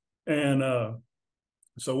 And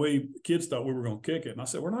so kids thought we were going to kick it. And I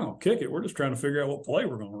said, we're not going to kick it. We're just trying to figure out what play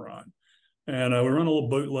we're going to run. And we run a little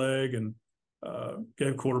bootleg and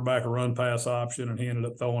gave quarterback a run pass option, and he ended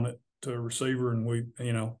up throwing it to a receiver, and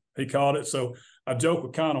he caught it. So I joked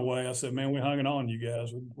with Conaway. I said, man, we hung it on you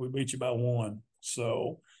guys. We beat you by 1.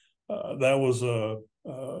 So that was a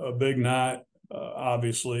big night,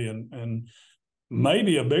 obviously, and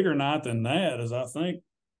maybe a bigger night than that, as I think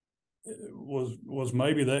was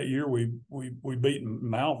maybe that year we beat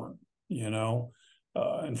Malvern,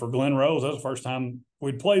 and for Glen Rose, that was the first time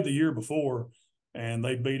we'd played the year before, and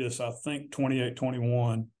they beat us, I think,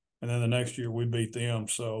 28-21, and then the next year we beat them.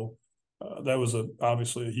 So that was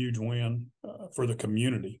obviously a huge win for the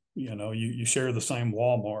community. You share the same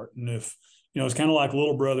Walmart, and if it's kind of like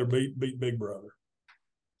little brother beat big brother.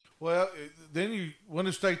 Well, then you win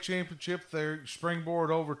the state championship there. You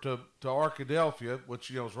springboard over to Arkadelphia,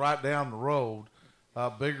 which is right down the road.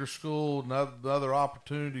 Bigger school, another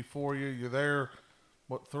opportunity for you. You're there,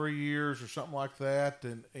 3 years or something like that,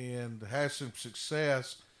 and has some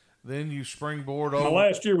success. Then you springboard over. My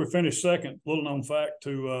last year we finished second. Little known fact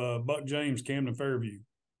to Buck James Camden Fairview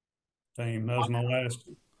team. That was my last.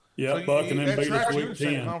 Yeah, so Buck, and then beat us week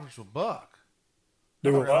 10. Conference with Buck.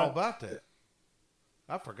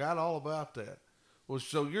 I forgot all about that. Well,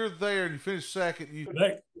 so you're there and you finished second.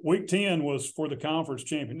 Week 10 was for the conference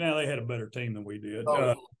champion. Now they had a better team than we did.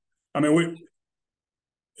 Oh.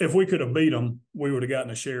 If we could have beat them, we would have gotten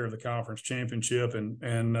a share of the conference championship. And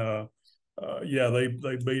they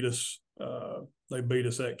beat us. They beat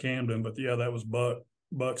us at Camden, but that was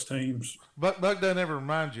Buck's teams. Buck doesn't ever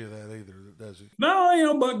remind you of that either, does he?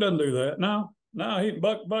 No, Buck doesn't do that. No,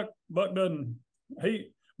 Buck doesn't.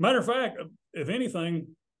 Matter of fact, if anything,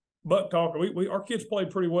 Buck talked. Our kids played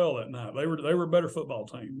pretty well that night. They were a better football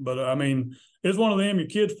team, but it's one of them. Your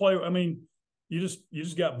kids play. You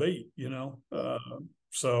just got beat,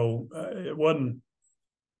 So it wasn't.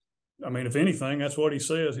 If anything, that's what he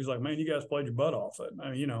says. He's like, man, you guys played your butt off.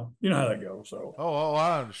 You know how that goes. So. Oh,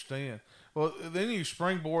 I understand. Well, then you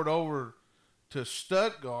springboard over to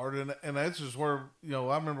Stuttgart, and this is where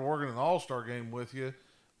I remember working an All-Star game with you.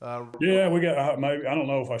 Yeah, we got maybe. I don't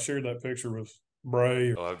know if I shared that picture with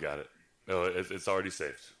Bray. Oh, I've got it. No, it's already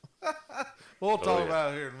saved. We'll talk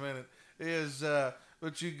about it here in a minute.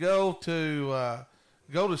 But you go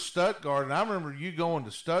to Stuttgart, and I remember you going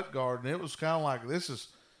to Stuttgart, and it was kind of like this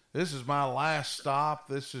is my last stop.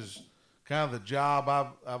 This is kind of the job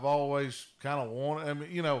I've always kind of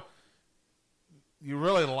wanted. You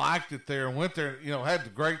really liked it there and went there. Had the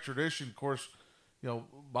great tradition, of course.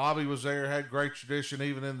 Bobby was there, had great tradition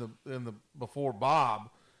even in the before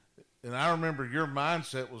Bob. and I remember your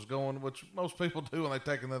mindset was going, which most people do when they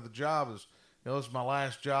take another job is, this is my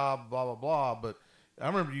last job, blah, blah, blah. But I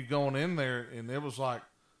remember you going in there and it was like,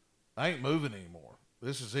 I ain't moving anymore.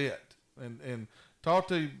 This is it. And talk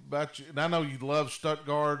to you about you. And I know you love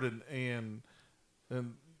Stuttgart and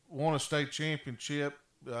won a state championship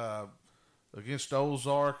against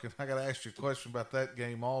Ozark. And I got to ask you a question about that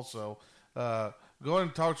game also. Go ahead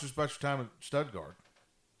and talk to us about your time at Stuttgart.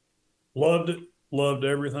 Loved it. Loved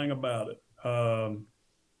everything about it.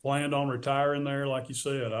 Planned on retiring there, like you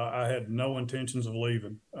said. I had no intentions of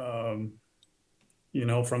leaving. From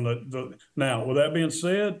the now, with that being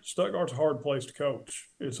said, Stuttgart's a hard place to coach.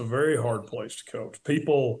 It's a very hard place to coach.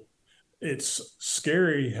 It's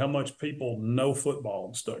scary how much people know football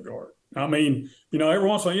in Stuttgart. I mean, every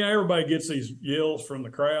once in a while, everybody gets these yells from the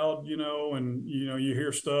crowd, and, you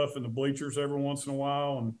hear stuff in the bleachers every once in a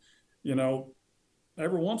while. And,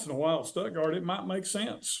 every once in a while at Stuttgart, it might make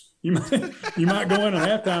sense. You might go in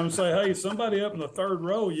at halftime and say, hey, somebody up in the third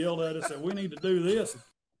row yelled at us that we need to do this.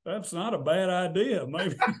 That's not a bad idea,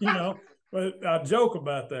 maybe, but I joke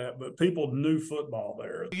about that, but people knew football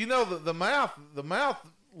there. The mouth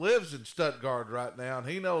lives in Stuttgart right now, and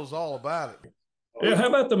he knows all about it. Yeah, how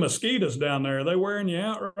about the mosquitoes down there? Are they wearing you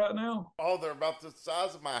out right now? Oh, they're about the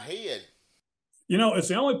size of my head. It's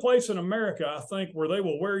the only place in America, I think, where they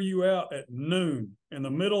will wear you out at noon. In the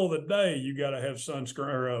middle of the day, you got to have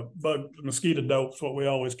sunscreen or mosquito dope is what we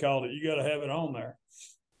always called it. You got to have it on there.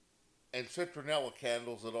 And citronella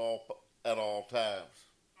candles at all times.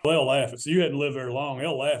 They'll laugh at you. You hadn't lived there long.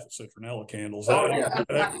 They'll laugh at citronella candles. Oh yeah.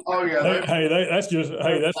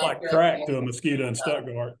 That's like crack to a mosquito in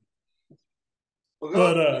Stuttgart.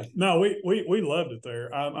 But no, we loved it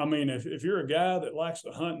there. I mean, if you're a guy that likes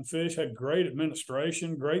to hunt and fish, had great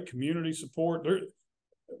administration, great community support,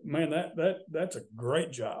 man, that's a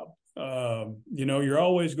great job. You're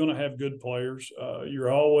always going to have good players.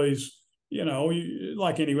 You're always,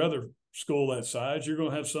 like any other school that size, you're going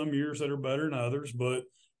to have some years that are better than others, but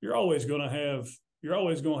you're always going to have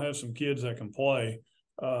some kids that can play.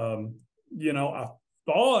 I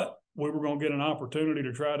thought we were going to get an opportunity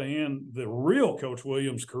to try to end the real Coach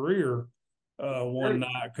Williams' career one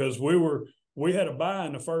night because we had a bye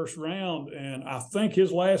in the first round, and I think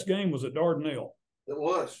his last game was at Dardanelle. It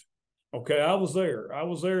was. Okay, I was there. I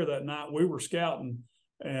was there that night. We were scouting,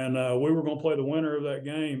 and we were going to play the winner of that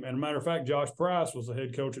game. And a matter of fact, Josh Price was the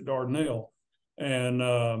head coach at Dardanelle. And,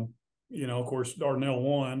 of course, Dardanelle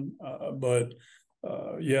won.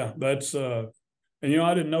 That's and,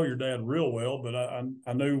 I didn't know your dad real well, but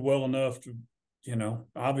I knew well enough to,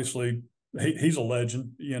 obviously he's a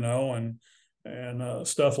legend, and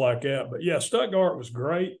stuff like that. But, yeah, Stuttgart was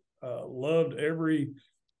great. Loved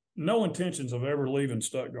no intentions of ever leaving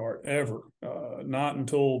Stuttgart, ever. Not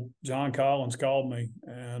until John Collins called me.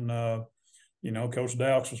 And, Coach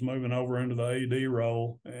Dowks was moving over into the AD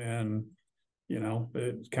role. And,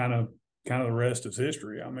 it kind of the rest is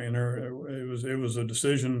history. I mean, it was a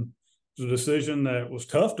decision. It was a decision that was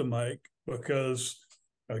tough to make because,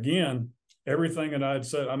 again, everything that I'd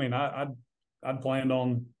said, I mean, I'd planned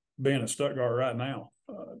on being at Stuttgart right now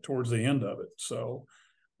towards the end of it. So,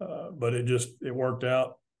 but it worked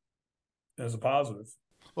out as a positive.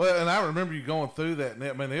 Well, and I remember you going through that, and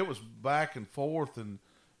I mean, it was back and forth, and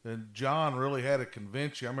John really had to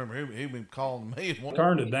convince you. I remember he'd been calling me. And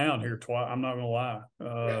turned it down here twice. I'm not going to lie.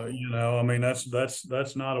 I mean, that's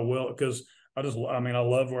not a will because I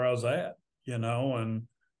loved where I was at,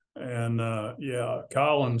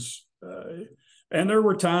 Collins. And there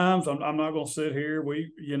were times I'm not going to sit here.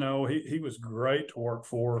 He was great to work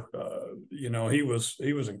for. He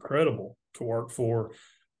was incredible to work for.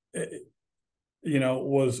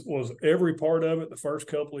 Was every part of it the first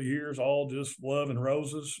couple of years all just love and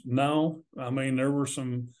roses? No, I mean there were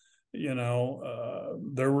some,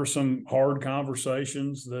 hard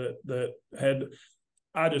conversations that had.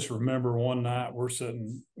 I just remember one night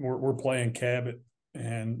we're playing Cabot,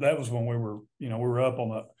 and that was when we were up on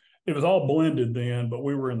the. It was all blended then, but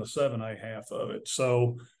we were in the 7A half of it.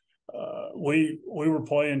 So we were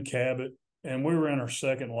playing Cabot, and we were in our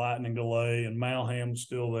second lightning delay, and Malham was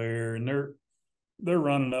still there, and they're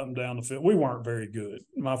running up and down the field. We weren't very good.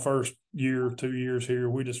 My first year, 2 years here,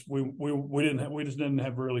 we just didn't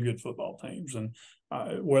have really good football teams, and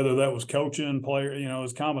whether that was coaching, player, it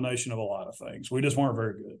was a combination of a lot of things. We just weren't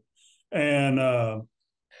very good, and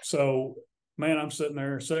so man, I'm sitting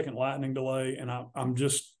there, second lightning delay, and I'm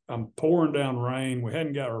pouring down rain. We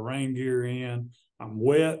hadn't got our rain gear in. I'm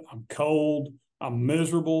wet. I'm cold. I'm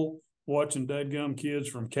miserable. Watching dadgum kids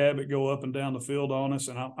from Cabot go up and down the field on us,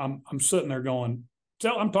 and I'm sitting there going,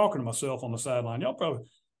 I'm talking to myself on the sideline.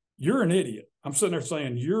 you're an idiot. I'm sitting there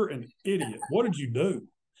saying, you're an idiot. What did you do?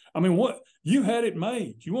 I mean, what you had it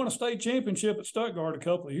made. You won a state championship at Stuttgart a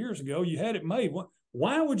couple of years ago. You had it made.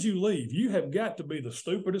 Why would you leave? You have got to be the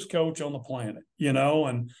stupidest coach on the planet,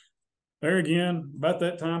 And there again, about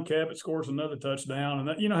that time, Cabot scores another touchdown, and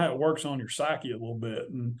that, you know how it works on your psyche a little bit.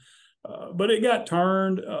 And but it got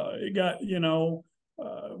turned. It got a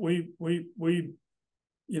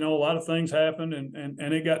lot of things happened, and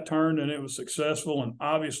it got turned, and it was successful. And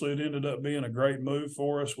obviously, it ended up being a great move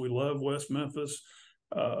for us. We love West Memphis.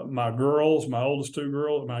 My girls, my youngest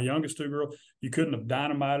two girls, you couldn't have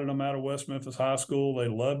dynamited them out of West Memphis High School. They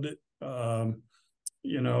loved it.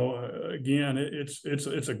 Again,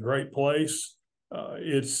 it's a great place.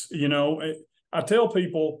 I tell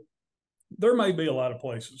people there may be a lot of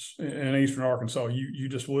places in Eastern Arkansas you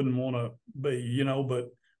just wouldn't want to be, but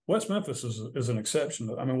West Memphis is an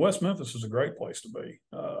exception. I mean, West Memphis is a great place to be,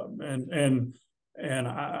 and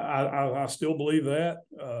I still believe that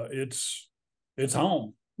it's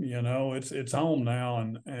home. It's home now,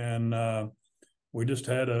 and we just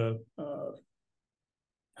had a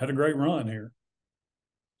great run here.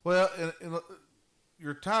 Well, in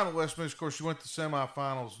your time at West Memphis, of course, you went to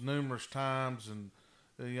semifinals numerous times, and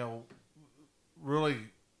really,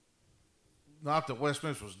 not that West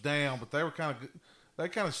Memphis was down, but they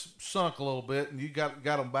kind of sunk a little bit, and you got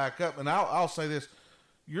them back up. And I'll say this: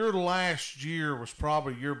 your last year was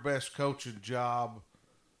probably your best coaching job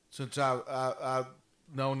since I've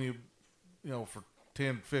known you, for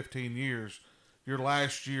 10, 15 years. Your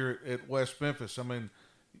last year at West Memphis, I mean,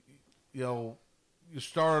 you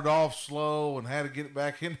started off slow and had to get it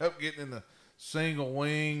back, end up getting in the single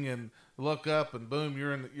wing and look up, and boom,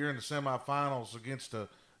 you're in the semifinals against a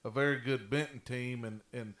very good Benton team,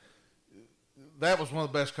 and that was one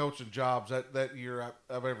of the best coaching jobs that year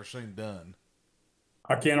I've ever seen done.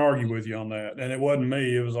 I can't argue with you on that, and it wasn't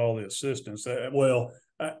me; it was all the assistants.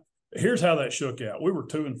 Here's how that shook out. We were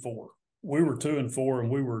 2-4. We were 2-4, and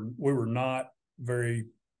we were not very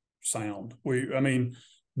sound.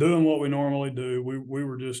 Doing what we normally do. We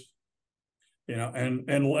were just, and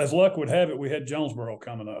as luck would have it, we had Jonesboro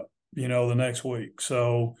coming up, the next week.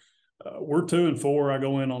 So we're 2-4. I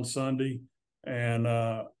go in on Sunday and,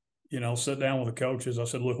 sit down with the coaches. I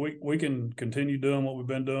said, look, we can continue doing what we've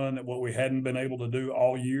been doing, what we hadn't been able to do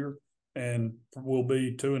all year. And we'll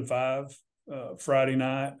be 2-5 Friday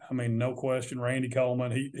night. I mean, no question. Randy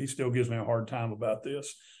Coleman, he still gives me a hard time about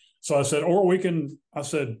this. So I said,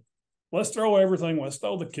 let's throw everything. Let's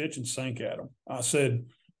throw the kitchen sink at them. I said,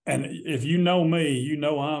 and if you know me,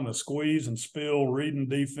 I'm a squeeze and spill, reading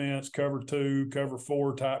defense, cover 2, cover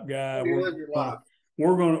 4 type guy.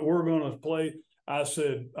 We're going to play. I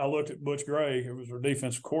said, I looked at Butch Gray, who was our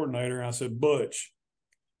defensive coordinator, and I said, Butch,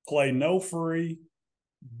 play no free,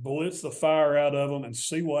 blitz the fire out of them, and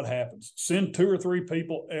see what happens. Send 2 or 3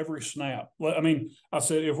 people every snap. I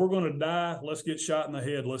said, if we're going to die, let's get shot in the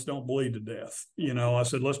head. Let's don't bleed to death. I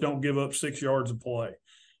said, let's don't give up 6 yards of play.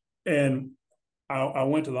 And I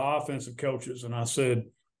went to the offensive coaches and I said,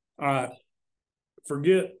 all right,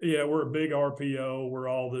 we're a big RPO. We're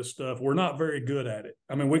all this stuff. We're not very good at it.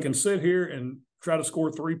 I mean, we can sit here and try to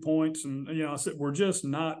score 3 points. And, I said, we're just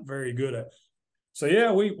not very good at it. So,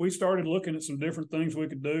 we started looking at some different things we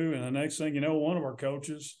could do. And the next thing you know, one of our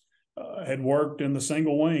coaches had worked in the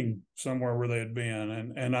single wing somewhere where they had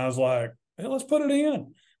been. And I was like, hey, let's put it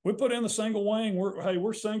in. We put in the single wing.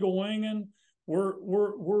 We're single winging.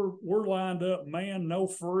 We're lined up, man, no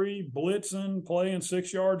free, blitzing, playing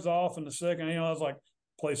 6 yards off in the second. I was like,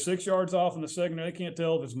 play 6 yards off in the second. They can't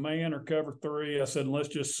tell if it's man or cover 3. I said, let's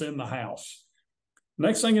just send the house.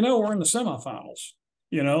 Next thing you know, we're in the semifinals.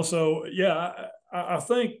 So I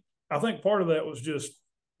think part of that was just,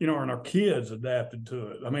 and our kids adapted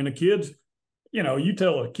to it. I mean, the kids, you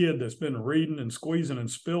tell a kid that's been reading and squeezing and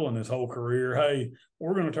spilling his whole career, hey,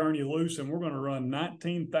 we're going to turn you loose and we're going to run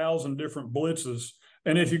 19,000 different blitzes.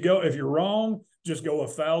 And if you're wrong, just go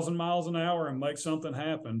 1,000 miles an hour and make something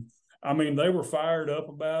happen. I mean, they were fired up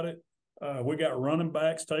about it. We got running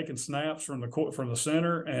backs taking snaps from the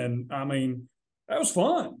center. And I mean, that was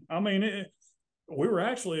fun. I mean, we were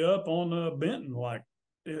actually up on Benton, like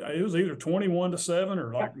it was either 21-7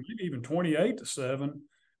 or like maybe even 28-7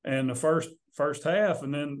 in the first half,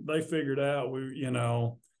 and then they figured out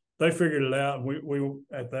it out. And we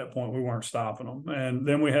at that point we weren't stopping them, and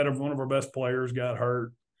then we had one of our best players got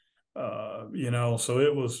hurt. So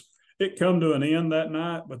it come to an end that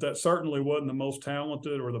night, but that certainly wasn't the most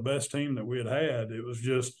talented or the best team that we had. It was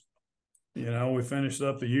just, we finished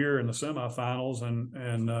up the year in the semifinals,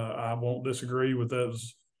 and I won't disagree with that.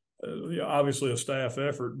 obviously a staff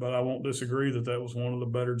effort, but I won't disagree that was one of the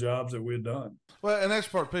better jobs that we had done. Well, and that's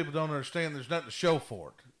part people don't understand. There's nothing to show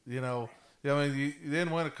for it. I mean, you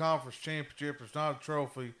didn't win a conference championship. It's not a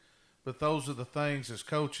trophy, but those are the things as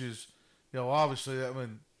coaches. Obviously, I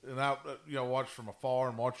mean, and I watch from afar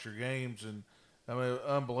and watch your games, and I mean,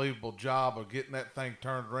 unbelievable job of getting that thing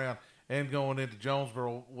turned around and going into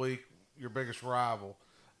Jonesboro week, your biggest rival.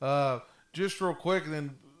 Just real quick, and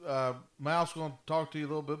then Mal's going to talk to you a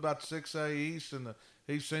little bit about 6A East, and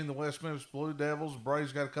he's seen the West Memphis Blue Devils.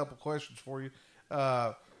 Bray's got a couple questions for you.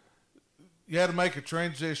 You had to make a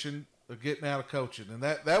transition of getting out of coaching, and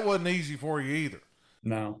that wasn't easy for you either.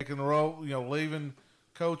 No. Taking the role, leaving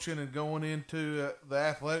coaching and going into the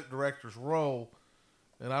athletic director's role.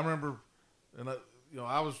 And I remember,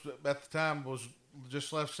 I was at the time was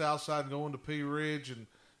just left Southside and going to Pea Ridge and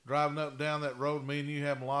driving up and down that road. Me and you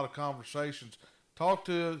having a lot of conversations. Talk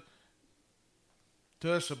to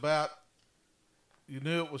us about, you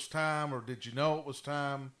knew it was time, or did you know it was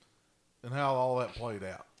time, and how all that played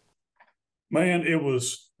out. Man, it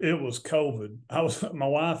was COVID. My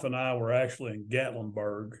wife and I were actually in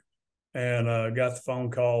Gatlinburg, and got the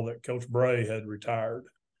phone call that Coach Bray had retired,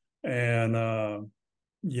 and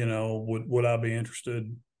would I be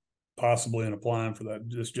interested possibly in applying for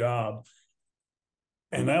this job?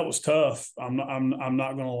 And that was tough. I'm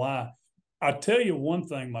not going to lie. I tell you one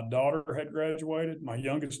thing: my daughter had graduated. My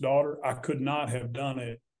youngest daughter. I could not have done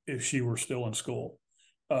it if she were still in school,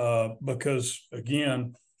 because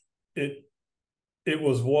again, it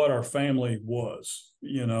was what our family was.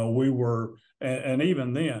 We were, and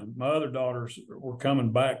even then, my other daughters were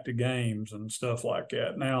coming back to games and stuff like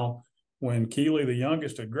that. Now, when Keely, the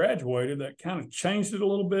youngest, had graduated, that kind of changed it a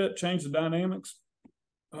little bit, changed the dynamics.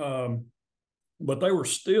 But they were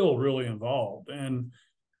still really involved.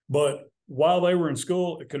 But while they were in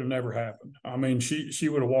school, it could have never happened. I mean, she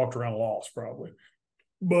would have walked around lost probably.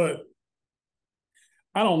 But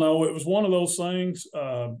I don't know. It was one of those things.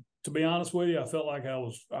 To be honest with you, I felt like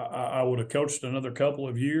I would have coached another couple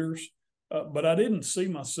of years, but I didn't see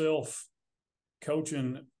myself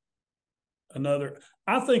coaching another.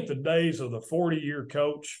 I think the days of the 40-year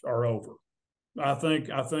coach are over. I think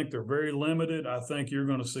they're very limited. I think you're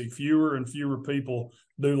going to see fewer and fewer people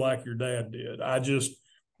do like your dad did. I just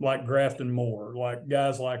like Grafton Moore, like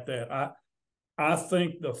guys like that. I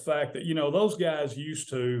think the fact that, those guys used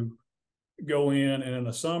to go in, and in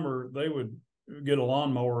the summer they would get a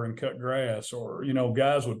lawnmower and cut grass, or,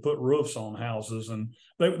 guys would put roofs on houses, and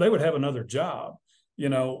they would have another job.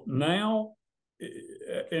 Now,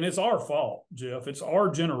 and it's our fault, Jeff. It's our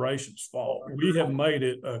generation's fault. We have made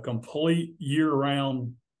it a complete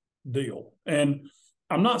year-round deal. And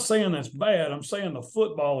I'm not saying that's bad. I'm saying the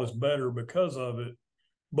football is better because of it.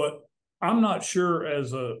 But I'm not sure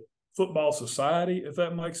as a football society, if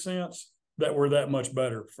that makes sense, that we're that much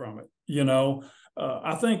better from it.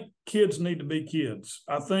 I think kids need to be kids.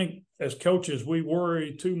 I think as coaches, we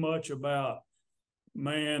worry too much about,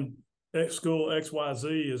 man, X school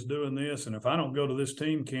XYZ is doing this, and if I don't go to this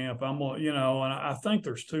team camp, I'm going, and I think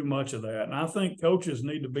there's too much of that. And I think coaches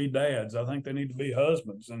need to be dads. I think they need to be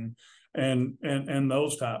husbands and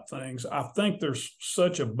those type things. I think there's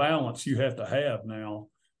such a balance you have to have now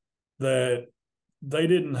that they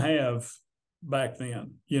didn't have back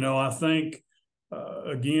then. I think,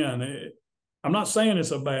 again, I'm not saying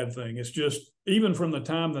it's a bad thing. It's just, even from the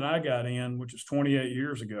time that I got in, which is 28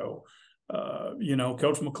 years ago,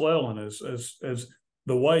 Coach McClellan as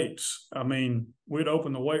the weights. I mean, we'd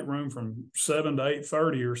open the weight room from 7 to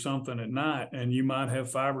 8:30 or something at night, and you might have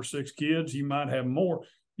 5 or 6 kids. You might have more.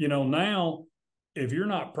 Now, if you're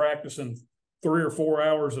not practicing 3 or 4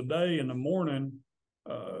 hours a day in the morning,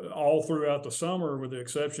 all throughout the summer, with the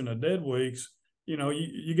exception of dead weeks,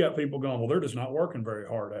 you got people going, well, they're just not working very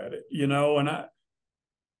hard at it, and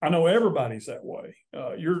I know everybody's that way.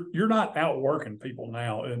 You're not outworking people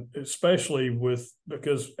now, and especially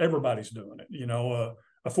because everybody's doing it.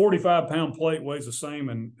 A 45-pound plate weighs the same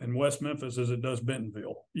in West Memphis as it does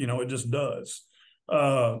Bentonville. It just does.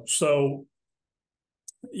 So,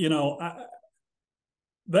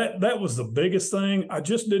 that was the biggest thing. I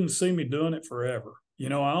just didn't see me doing it forever.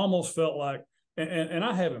 I almost felt like, and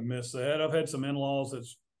I haven't missed that. I've had some in-laws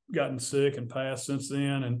that's gotten sick and passed since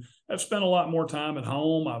then, and I've spent a lot more time at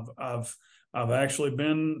home. I've actually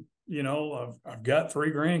been, I've got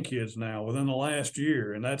 3 grandkids now within the last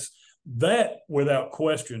year, and that without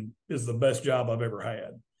question is the best job I've ever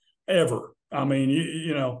had, ever. I mean,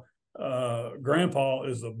 grandpa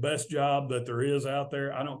is the best job that there is out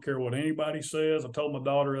there. I don't care what anybody says. I told my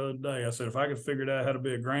daughter the other day, I said, if I could figure out how to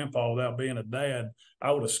be a grandpa without being a dad,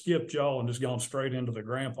 I would have skipped y'all and just gone straight into the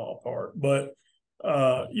grandpa part. But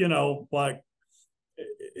Like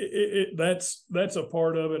that's a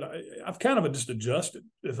part of it. I've kind of just adjusted,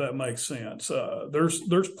 if that makes sense.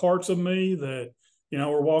 There's parts of me that,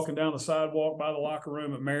 we're walking down the sidewalk by the locker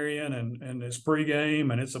room at Marion, and it's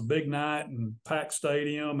pregame, and it's a big night and packed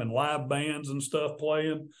stadium and live bands and stuff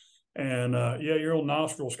playing. And your old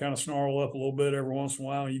nostrils kind of snarl up a little bit every once in a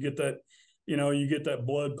while. And you get that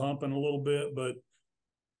blood pumping a little bit. But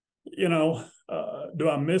do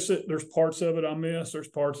I miss it? There's parts of it I miss. There's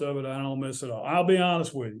parts of it I don't miss at all. I'll be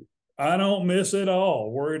honest with you. I don't miss it all.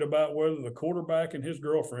 Worried about whether the quarterback and his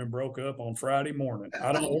girlfriend broke up on Friday morning.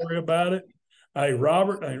 I don't worry about it. Hey,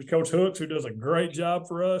 Robert, Coach Hooks, who does a great job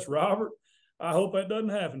for us. Robert, I hope that doesn't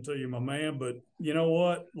happen to you, my man. But you know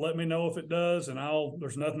what? Let me know if it does, and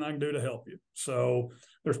there's nothing I can do to help you. So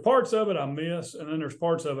there's parts of it I miss, and then there's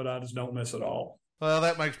parts of it I just don't miss at all. Well,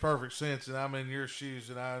 that makes perfect sense, and I'm in your shoes,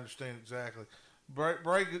 and I understand exactly. Bray,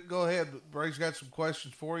 go ahead. Bray's got some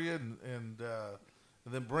questions for you, and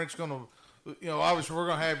then Brent's going to, obviously we're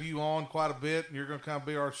going to have you on quite a bit, and you're going to kind of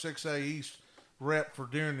be our 6A East rep for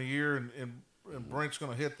during the year, and Brent's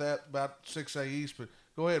going to hit that about 6A East. But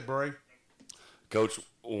go ahead, Bray. Coach,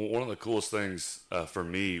 one of the coolest things for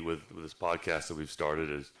me with this podcast that we've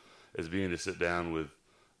started is being to sit down with,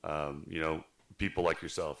 people like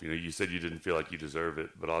yourself. You said you didn't feel like you deserve it,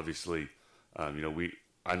 but obviously, I know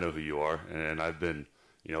who you are, and I've been,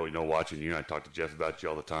 watching you. And I talk to Jeff about you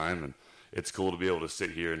all the time, and it's cool to be able to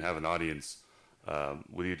sit here and have an audience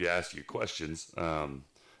with you to ask you questions.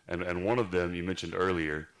 And one of them you mentioned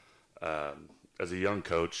earlier, as a young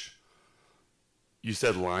coach, you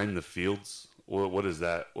said line the fields. What is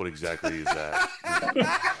that? What exactly is that?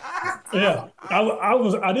 Yeah,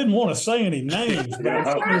 I didn't want to say any names, but I'm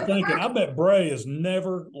sitting here thinking, I bet Bray has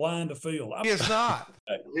never lined a field. He is not.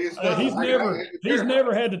 He's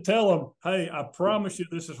never had to tell him, hey, I promise you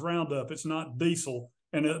this is Roundup. It's not diesel.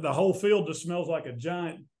 And the whole field just smells like a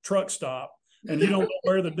giant truck stop, and you don't know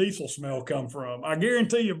where the diesel smell come from. I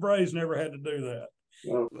guarantee you Bray's never had to do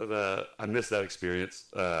that. I missed that experience.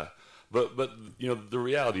 But the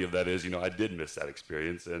reality of that is, I did miss that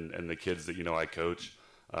experience, and the kids that, I coach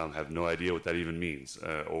have no idea what that even means,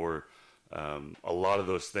 or a lot of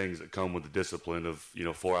those things that come with the discipline of,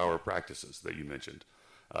 4-hour practices that you mentioned,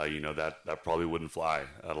 that probably wouldn't fly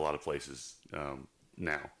at a lot of places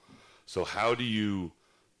now. So how do you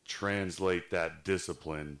translate that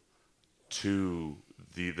discipline to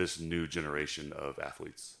this new generation of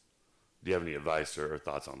athletes? Do you have any advice or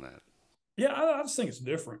thoughts on that? Yeah, I just think it's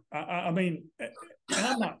different. I mean,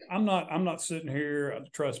 and I'm not sitting here.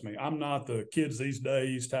 Trust me, I'm not the kids these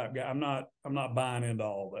days type guy. I'm not buying into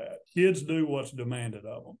all that. Kids do what's demanded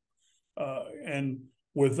of them, and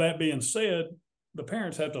with that being said, the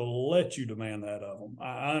parents have to let you demand that of them.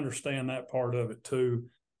 I understand that part of it too.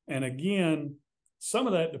 And again, some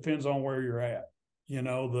of that depends on where you're at.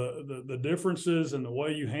 The differences in the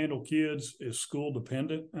way you handle kids is school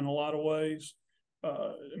dependent in a lot of ways.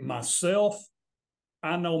 Myself,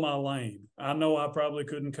 I know my lane. I know I probably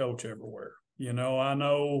couldn't coach everywhere. I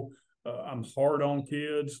know I'm hard on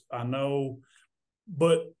kids. I know,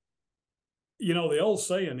 but the old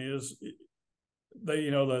saying is,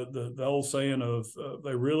 the old saying of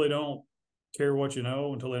they really don't care what you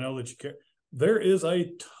know until they know that you care. There is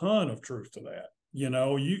a ton of truth to that.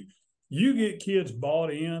 You get kids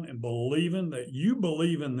bought in and believing that you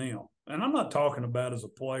believe in them. And I'm not talking about as a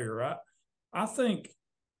player. I think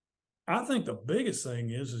the biggest thing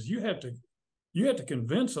is you have to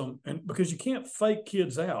convince them, and because you can't fake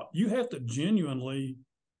kids out. You have to genuinely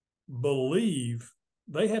believe,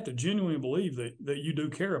 they have to genuinely believe that you do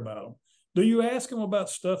care about them. Do you ask them about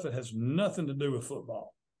stuff that has nothing to do with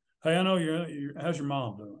football? Hey, I know how's your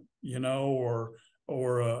mom doing?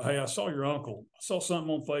 Or hey, I saw your uncle. I saw something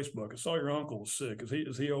on Facebook. I saw your uncle was sick.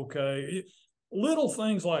 Is he okay? Little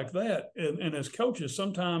things like that. And as coaches,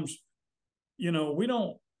 sometimes, we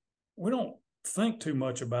don't think too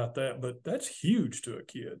much about that, but that's huge to a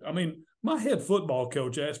kid. I mean, my head football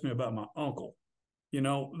coach asked me about my uncle.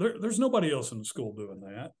 There's nobody else in the school doing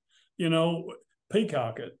that.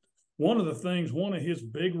 Peacock, one of his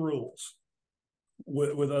big rules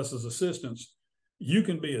with us as assistants, you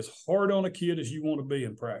can be as hard on a kid as you want to be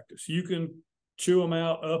in practice. You can chew them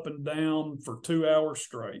out up and down for 2 hours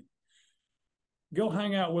straight. Go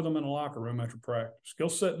hang out with them in a locker room after practice. Go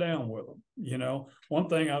sit down with them. One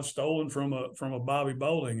thing I've stolen from a Bobby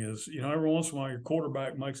Bowling is, every once in a while your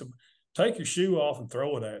quarterback take your shoe off and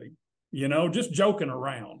throw it at him. Just joking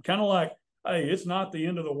around, kind of like, hey, it's not the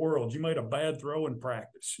end of the world. You made a bad throw in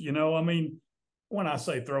practice. When I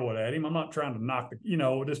say throw it at him, I'm not trying to knock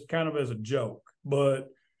just kind of as a joke. But,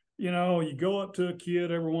 You know, you go up to a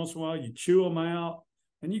kid every once in a while, you chew them out,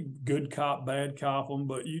 and you good cop, bad cop them,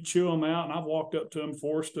 but you chew them out. And I've walked up to them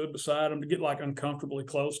before, stood beside them to get like uncomfortably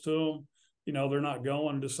close to them. You know, they're not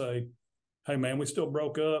going to say, hey, man, we still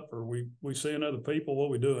broke up, or we seeing other people.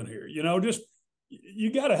 What we doing here? You know, just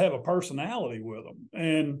you got to have a personality with them.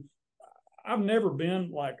 And I've never been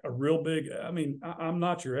like a real big. I mean, I'm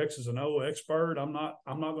not your X's and O expert. I'm not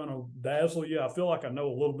going to dazzle you. I feel like I know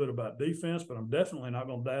a little bit about defense, but I'm definitely not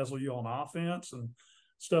going to dazzle you on offense and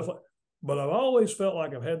stuff like. But I've always felt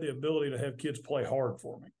like I've had the ability to have kids play hard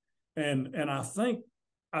for me, and I think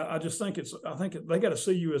I just think I think they got to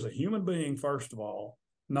see you as a human being first of all,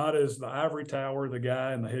 not as the ivory tower, the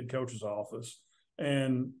guy in the head coach's office.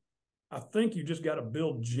 And I think you just got to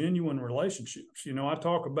build genuine relationships. You know, I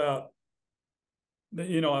talk about.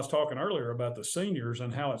 You know, I was talking earlier about the seniors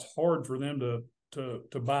and how it's hard for them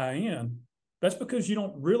to buy in. That's because you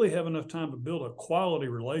don't really have enough time to build a quality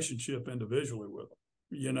relationship individually with them.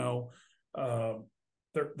 You know,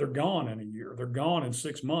 they're gone in a year. They're gone in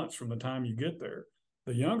 6 months from the time you get there.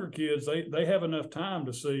 The younger kids, they have enough time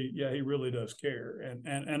to see, yeah, he really does care,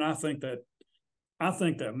 and I think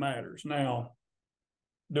that matters. Now,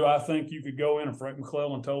 do I think you could go in, and Frank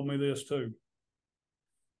McClellan told me this too.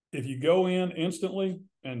 If you go in instantly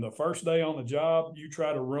and the first day on the job, you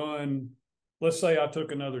try to run, let's say I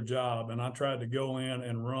took another job and I tried to go in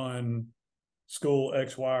and run school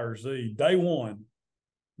X, Y, or Z. Day one,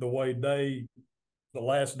 the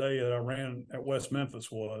last day that I ran at West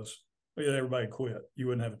Memphis was, everybody quit. You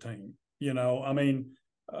wouldn't have a team. You know, I mean,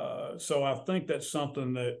 so I think that's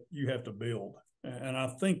something that you have to build. And I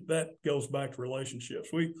think that goes back to relationships.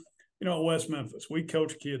 You know, at West Memphis, we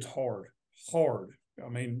coach kids hard. I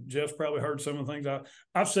mean, Jeff's probably heard some of the things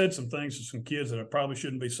I've said some things to some kids that I probably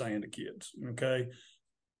shouldn't be saying to kids. Okay.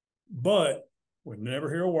 But we never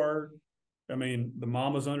hear a word. I mean, the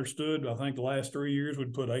mamas understood. I think the last 3 years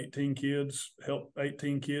we'd put 18 kids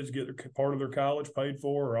get their part of their college paid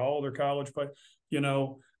for, or all their college paid. You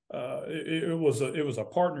know, it was a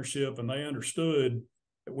partnership, and they understood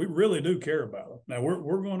that we really do care about them. Now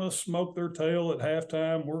we're going to smoke their tail at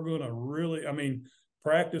halftime. We're going to really, I mean,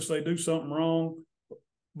 practice, they do something wrong.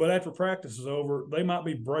 But after practice is over, they might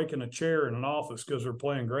be breaking a chair in an office because they're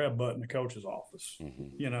playing grab butt in the coach's office,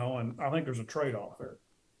 you know, and I think there's a trade-off there.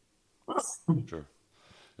 Sure.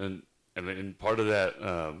 And part of that,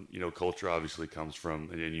 you know, culture obviously comes from,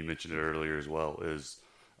 and you mentioned it earlier as well, is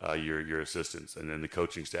your assistants and then the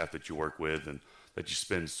coaching staff that you work with and that you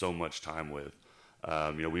spend so much time with.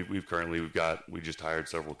 You know, we just hired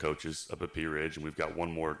several coaches up at Pea Ridge, and we've got one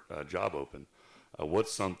more job open.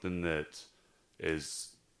 What's something that is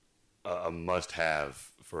a must-have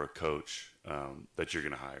for a coach that you're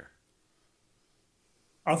going to hire?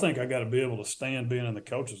 I think I got to be able to stand being in the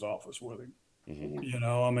coach's office with him. Mm-hmm. You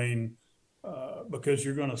know, I mean, because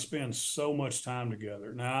you're going to spend so much time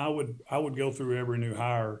together. Now, I would go through every new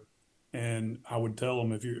hire, and I would tell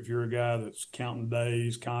them if you're a guy that's counting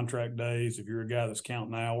days, contract days, if you're a guy that's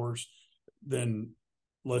counting hours, then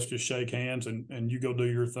let's just shake hands and you go do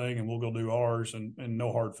your thing and we'll go do ours, and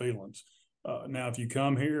no hard feelings. Now, if you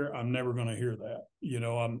come here, I'm never going to hear that. You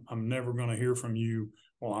know, I'm never going to hear from you,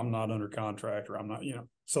 well, I'm not under contract, or I'm not, you know.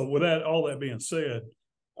 So with that, all that being said,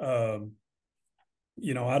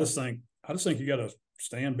 you know, I just think you got to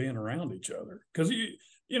stand being around each other, because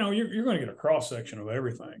you know, you're going to get a cross section of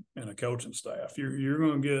everything in a coaching staff. You're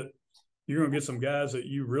going to get some guys that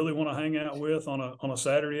you really want to hang out with on a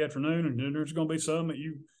Saturday afternoon, and then there's going to be some that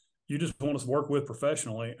you just want to work with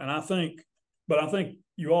professionally. And I think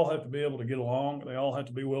you all have to be able to get along. They all have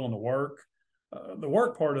to be willing to work. The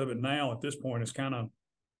work part of it now at this point is kind of,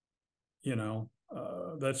 you know,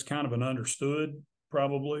 that's kind of an understood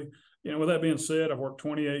probably. You know, with that being said, I've worked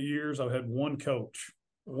 28 years. I've had one coach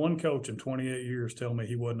in 28 years tell me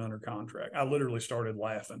he wasn't under contract. I literally started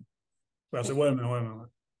laughing. But I said, wait a minute.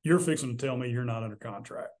 You're fixing to tell me you're not under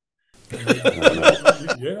contract.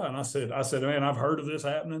 Yeah. And I said, man, I've heard of this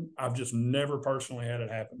happening. I've just never personally had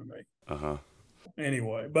it happen to me. Uh-huh.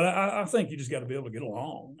 Anyway, but I think you just got to be able to get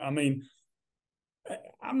along. I mean,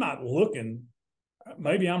 I'm not looking,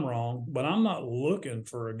 maybe I'm wrong, but I'm not looking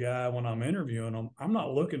for a guy when I'm interviewing him. I'm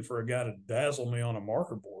not looking for a guy to dazzle me on a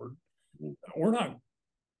marker board.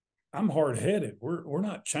 I'm hard-headed. We're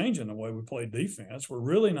not changing the way we play defense. We're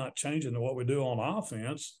really not changing what we do on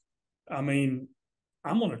offense. I mean,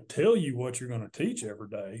 I'm going to tell you what you're going to teach every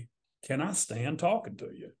day. Can I stand talking to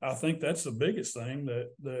you? I think that's the biggest thing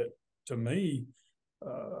that to me,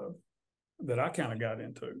 that I kind of got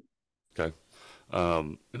into. Okay.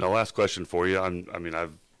 And the last question for you. I mean,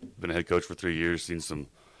 I've been a head coach for 3 years, seen some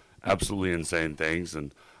absolutely insane things,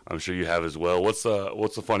 and I'm sure you have as well. What's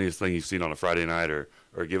the funniest thing you've seen on a Friday night, or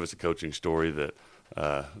give us a coaching story that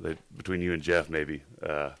between you and Jeff maybe?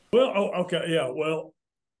 Okay, yeah. Well,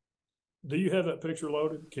 do you have that picture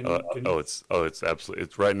loaded? Can you? It's absolutely,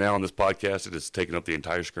 it's right now on this podcast. It is taking up the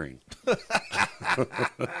entire screen.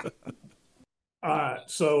 All right,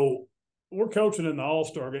 so we're coaching in the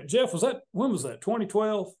All-Star game. Jeff, when was that?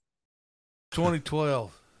 2012.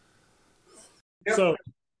 2012. Yep. So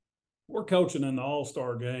we're coaching in the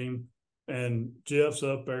All-Star game, and Jeff's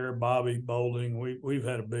up there, Bobby Bolding. We've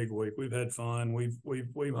had a big week. We've had fun.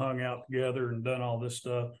 We've hung out together and done all this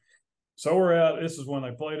stuff. So we're out. This is when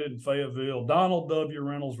they played it in Fayetteville, Donald W.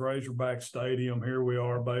 Reynolds Razorback Stadium. Here we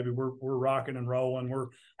are, baby. We're rocking and rolling.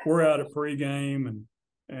 We're out at pregame,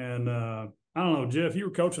 and I don't know, Jeff. You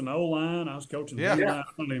were coaching the O-line. I was coaching the D-line. I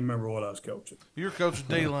don't even remember what I was coaching. You were coaching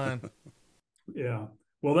D-line. Yeah.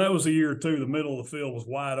 Well, that was a year too. The middle of the field was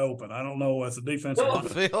wide open. I don't know as a defensive line.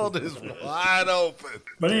 The field is wide open.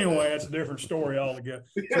 But anyway, that's a different story altogether.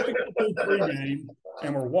 So we go through pregame,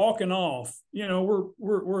 and we're walking off. You know,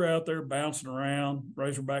 we're out there bouncing around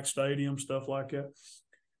Razorback Stadium, stuff like that.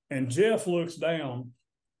 And Jeff looks down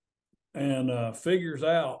and figures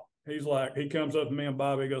out. He's like, he comes up to me and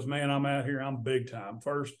Bobby. He goes, "Man, I'm out here. I'm big time.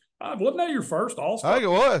 First, wasn't that your first All-Star?" I think it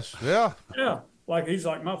was. Yeah. Yeah. Like, he's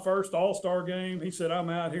like, "My first All-Star game." He said, "I'm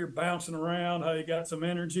out here bouncing around. Hey, got some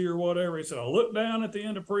energy or whatever." He said, "I look down at the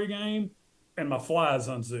end of pregame and my flies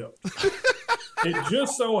unzipped." It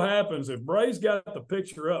just so happens if Bray's got the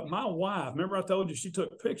picture up, my wife, remember I told you she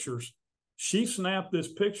took pictures. She snapped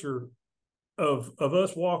this picture of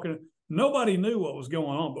us walking. Nobody knew what was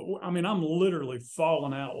going on, but I mean, I'm literally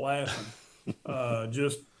falling out laughing.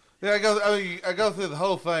 Yeah, I go through the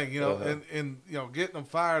whole thing, you know, and you know, getting them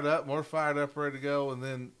fired up, and we're fired up, ready to go, and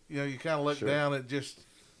then you know, you kind of look down, it just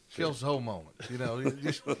kills the whole moment, you know. You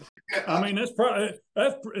just, I mean, it's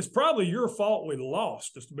probably your fault we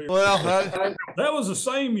lost. Just to be that was the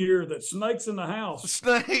same year that Snakes in the House.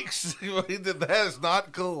 Snakes, that is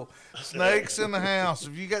not cool. Snakes in the house.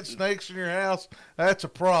 If you got snakes in your house, that's a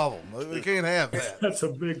problem. We can't have that. That's a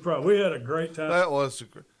big problem. We had a great time. That was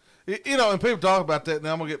you know, and people talk about that.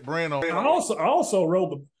 Now I'm gonna get Brent on. I also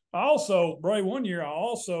Bray, one year I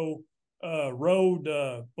also rode.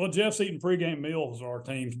 Well, Jeff's eaten pregame meals our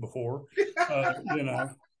teams before, you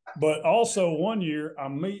know. But also one year I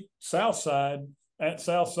meet Southside at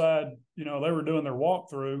Southside. You know, they were doing their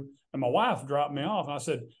walkthrough, and my wife dropped me off, and I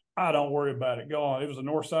said, "don't worry about it. Go on." It was a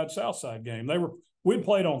Northside Southside game. We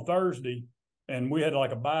played on Thursday, and we had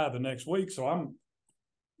like a bye the next week. So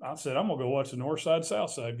I said, "I'm going to go watch the Northside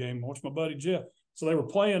Southside game and watch my buddy Jeff." So they were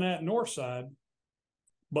playing at Northside,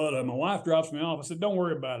 but my wife drops me off. I said, "Don't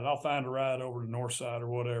worry about it. I'll find a ride over to Northside or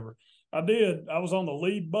whatever." I did. I was on the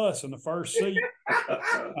lead bus in the first seat.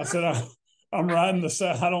 I said, I'm riding the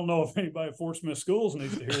side. I don't know if anybody at Fort Smith Schools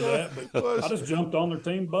needs to hear that, but I just jumped on their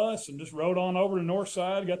team bus and just rode on over to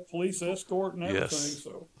Northside, got the police escort and everything. Yes.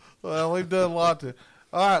 So, well, we've done a lot to.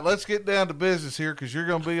 All right, let's get down to business here because you're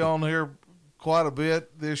going to be on here quite a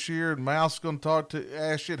bit this year, and Mouth's going to talk to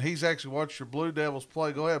Ashton. He's actually watched your Blue Devils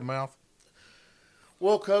play. Go ahead, Mouth.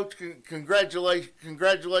 Well, Coach,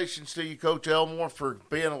 congratulations to you, Coach Elmore, for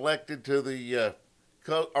being elected to the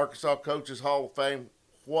Arkansas Coaches Hall of Fame.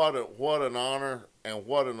 What an honor and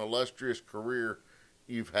what an illustrious career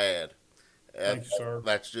you've had. Thank you, sir.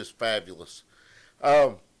 That's just fabulous.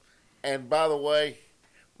 And by the way,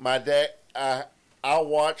 my dad, I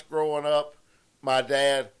watched growing up my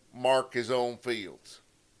dad mark his own fields.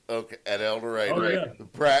 Okay, at El Dorado. Oh, yeah.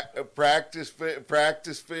 The practice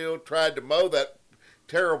field, tried to mow that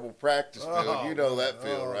terrible practice field. You know that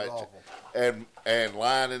field, right? Awful. And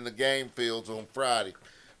lining the game fields on Friday.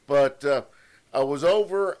 But I was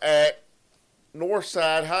over at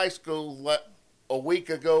Northside High School a week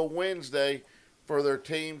ago Wednesday for their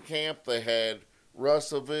team camp. They had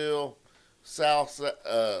Russellville,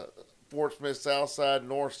 Fort Smith Southside,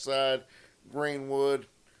 Northside, Greenwood,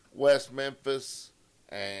 West Memphis,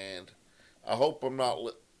 and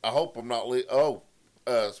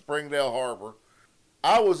Springdale Harbor.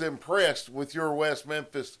 I was impressed with your West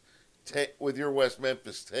Memphis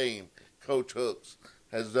team. Coach Hooks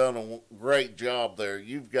has done a great job there.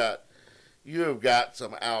 You have got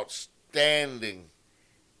some outstanding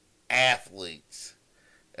athletes.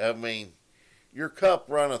 I mean, your cup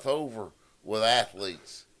runneth over with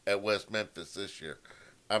athletes at West Memphis this year.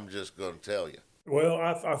 I'm just going to tell you. Well,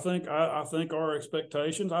 I think our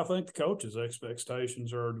expectations, I think the coaches'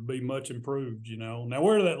 expectations are to be much improved, you know. Now,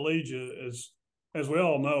 where that leads you is, as we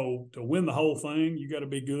all know, to win the whole thing, you got to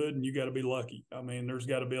be good and you got to be lucky. I mean, there's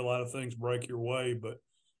got to be a lot of things break your way, but,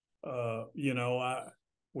 you know,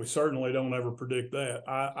 we certainly don't ever predict that.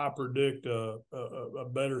 I predict a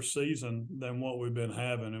better season than what we've been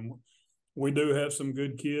having, and we do have some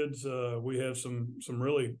good kids. We have some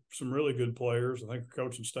really good players. I think the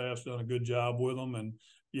coaching staff's done a good job with them, and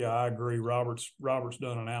yeah, I agree. Robert's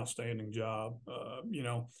done an outstanding job.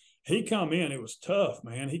 He come in. It was tough,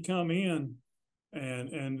 man. He come in,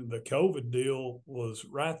 and the COVID deal was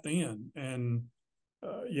right then, and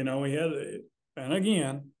he had. And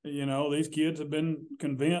again, these kids have been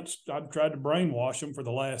convinced. I've tried to brainwash them for the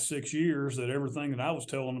last 6 years that everything that I was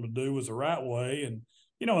telling them to do was the right way. And,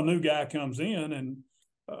 a new guy comes in and,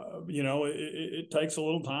 it takes a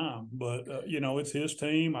little time. But, it's his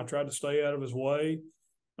team. I tried to stay out of his way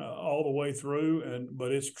all the way through.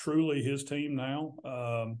 But it's truly his team now.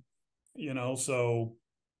 So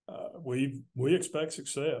we expect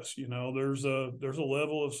success. There's a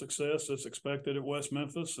level of success that's expected at West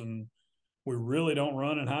Memphis, and we really don't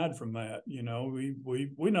run and hide from that. We know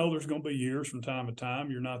there's going to be years from time to time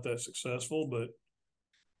you're not that successful, but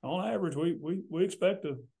on average, we expect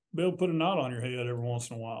to be able to put a knot on your head every once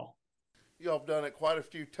in a while. Y'all have done it quite a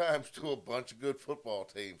few times to a bunch of good football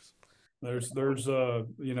teams. There's been,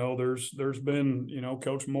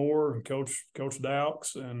 Coach Moore and Coach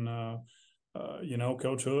Dowks and,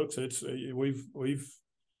 Coach Hooks. We've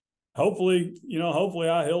hopefully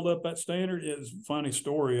I held up that standard. It's a funny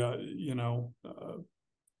story. I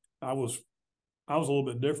was a little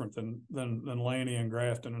bit different than Lanny and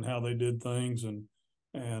Grafton and how they did things. And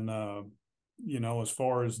as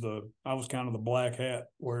far as I was kind of the black hat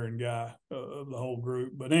wearing guy of the whole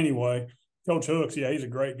group. But anyway, Coach Hooks, yeah, he's a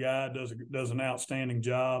great guy, does an outstanding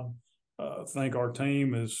job. I think our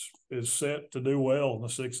team is set to do well in the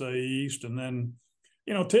 6A East. And then,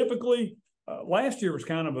 typically last year was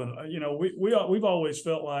kind of we've always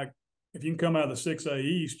felt like if you can come out of the 6A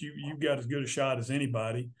East, you've got as good a shot as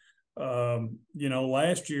anybody.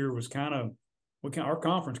 Last year was our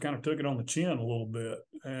conference kind of took it on the chin a little bit,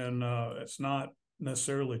 and it's not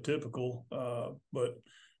necessarily typical, but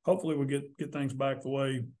hopefully we get things back the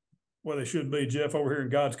way they should be. Jeff, over here in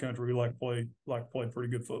God's country, we like to play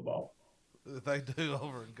pretty good football. They do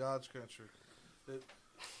over in God's country.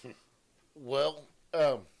 Well,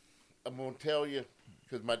 I'm going to tell you,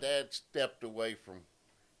 because my dad stepped away from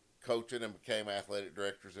coaching and became athletic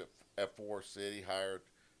directors at Forest City, hired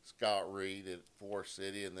Scott Reed at Forest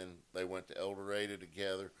City, and then they went to El Dorado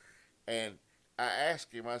together. And I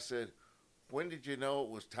asked him, I said, when did you know it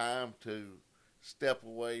was time to step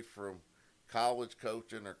away from college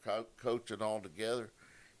coaching or coaching altogether?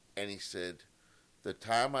 And he said, the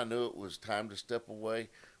time I knew it was time to step away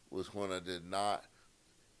was when I did not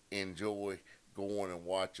enjoy going and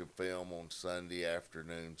watching film on Sunday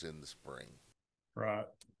afternoons in the spring. Right.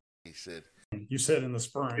 He said. You said in the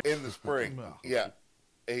spring. In the spring, yeah.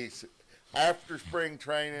 He's after spring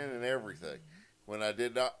training and everything. When I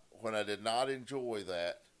did not enjoy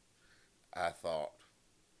that, I thought,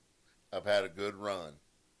 I've had a good run.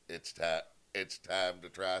 It's time to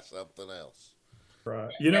try something else.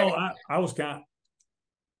 Right.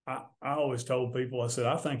 I always told people, I said,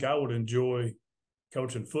 I think I would enjoy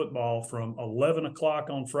coaching football from 11 o'clock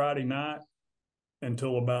on Friday night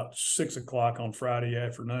until about 6 o'clock on Friday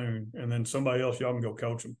afternoon. And then somebody else, y'all can go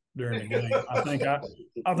coach them during the game. I think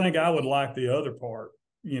I would like the other part,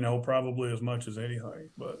 probably as much as anything,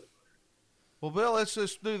 but. Well, Bill, let's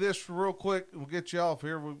just do this real quick. We'll get you off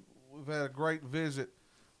here. We've had a great visit.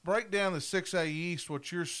 Break down the 6A East,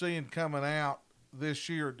 what you're seeing coming out this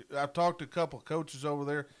year. I've talked to a couple of coaches over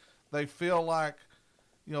there. They feel like,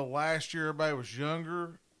 last year everybody was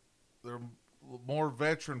younger. They're a more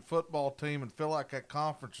veteran football team and feel like that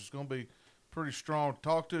conference is going to be pretty strong.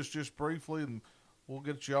 Talk to us just briefly, and we'll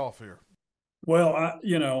get you off here. Well, I'm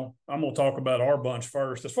going to talk about our bunch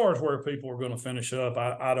first. As far as where people are going to finish up,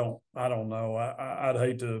 I don't know. I'd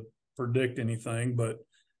hate to predict anything, but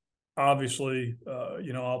obviously,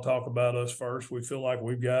 I'll talk about us first. We feel like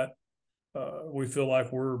we're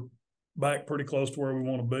back pretty close to where we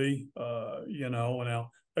want to be.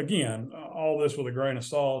 Now again, all this with a grain of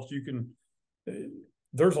salt.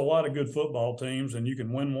 There's a lot of good football teams, and you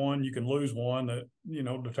can win one, you can lose one. That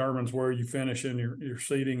determines where you finish in your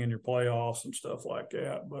seeding and your playoffs and stuff like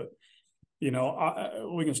that. But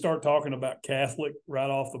we can start talking about Catholic right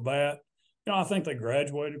off the bat. I think they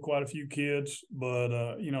graduated quite a few kids,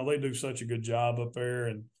 but they do such a good job up there,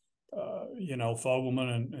 and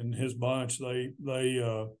Fogelman and his bunch, they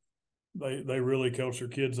really coach their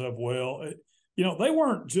kids up well. They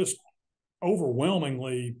weren't just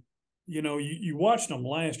overwhelmingly. You watched them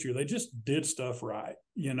last year. They just did stuff right.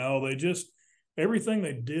 everything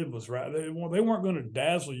they did was right. They weren't going to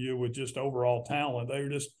dazzle you with just overall talent.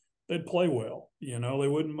 they'd play well. You know, they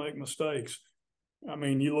wouldn't make mistakes. I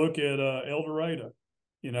mean, you look at El Dorado,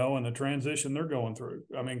 you know, and the transition they're going through.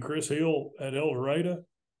 I mean, Chris Hill at El Dorado,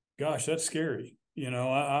 gosh, that's scary. You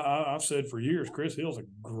know, I've said for years, Chris Hill's a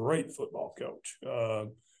great football coach.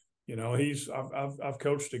 You know, I've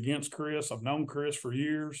coached against Chris. I've known Chris for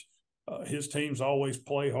years. His teams always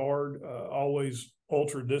play hard, always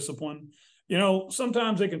ultra disciplined. You know,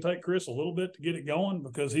 sometimes it can take Chris a little bit to get it going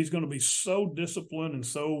because he's going to be so disciplined and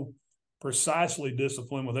so precisely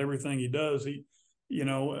disciplined with everything he does. I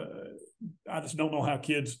just don't know how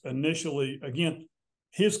kids initially, again,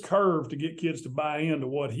 his curve to get kids to buy into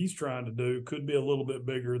what he's trying to do could be a little bit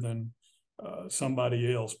bigger than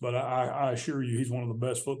somebody else. But I assure you, he's one of the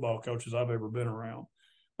best football coaches I've ever been around.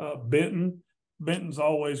 Benton's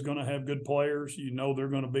always going to have good players. You know, they're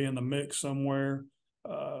going to be in the mix somewhere.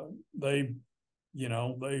 They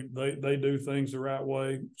do things the right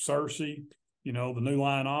way. Searcy, you know, the new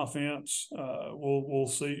line offense. We'll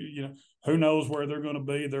see. You know, who knows where they're going to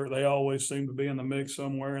be? They always seem to be in the mix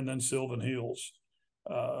somewhere. And then Sylvan Hills.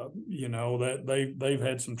 You know, that they've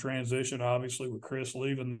had some transition, obviously, with Chris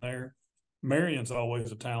leaving there. Marion's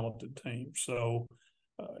always a talented team. So,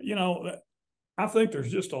 you know, I think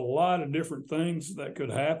there's just a lot of different things that could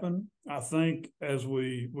happen. I think as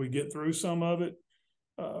we get through some of it,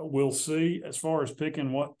 we'll see. As far as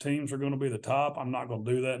picking what teams are going to be the top, I'm not going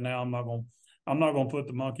to do that now. I'm not going to put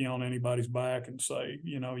the monkey on anybody's back and say,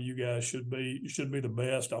 you know, you guys should be the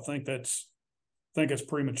best. I think it's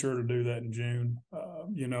premature to do that in June.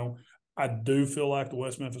 You know, I do feel like the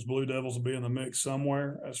West Memphis Blue Devils will be in the mix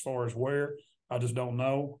somewhere. As far as where, I just don't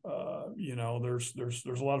know. You know, there's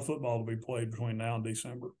a lot of football to be played between now and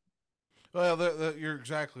December. Well, you're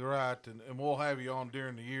exactly right, and we'll have you on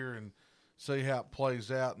during the year and see how it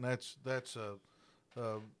plays out. And that's a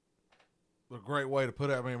great way to put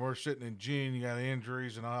it. I mean, we're sitting in June. You got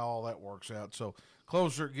injuries and all that works out. So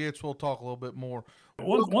closer it gets, we'll talk a little bit more.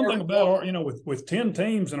 One thing about you know, with 10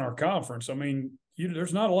 teams in our conference, I mean,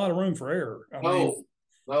 there's not a lot of room for error. I mean,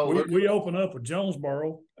 we open up with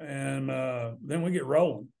Jonesboro and then we get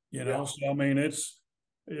rolling. You know, so I mean, it's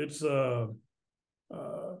you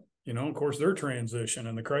know, of course, their transition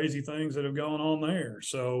and the crazy things that have gone on there.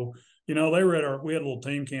 So you know, we had a little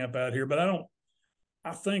team camp out here, but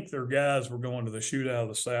I think their guys were going to the shootout of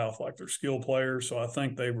the South, like they're skill players. So I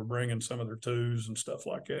think they were bringing some of their twos and stuff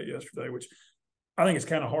like that yesterday, which I think it's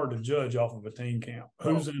kind of hard to judge off of a team camp.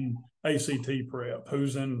 Who's in ACT prep?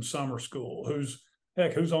 Who's in summer school? Who's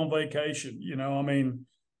on vacation? You know, I mean,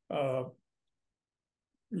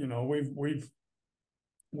 you know,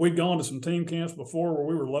 we've gone to some team camps before where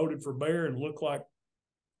we were loaded for bear and looked like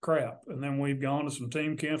crap. And then we've gone to some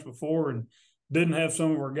team camps before and didn't have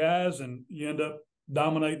some of our guys, and you end up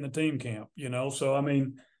dominating the team camp, you know? So, I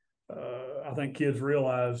mean, I think kids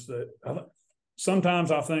realize that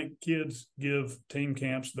sometimes I think kids give team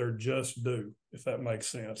camps their just due, if that makes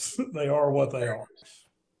sense. They are what they are.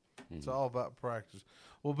 It's all about practice.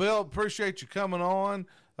 Well, Bill, appreciate you coming on.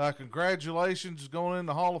 Congratulations going in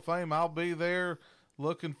the Hall of Fame. I'll be there.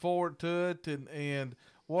 Looking forward to it. And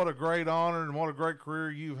what a great honor and what a great career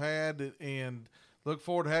you've had. And look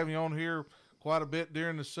forward to having you on here quite a bit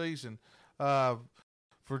during the season.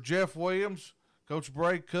 For Jeff Williams, Coach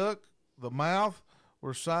Bray Cook, The Mouth,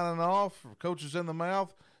 we're signing off. For Coaches in the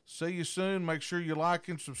Mouth, see you soon. Make sure you like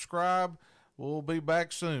and subscribe. We'll be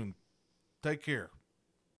back soon. Take care.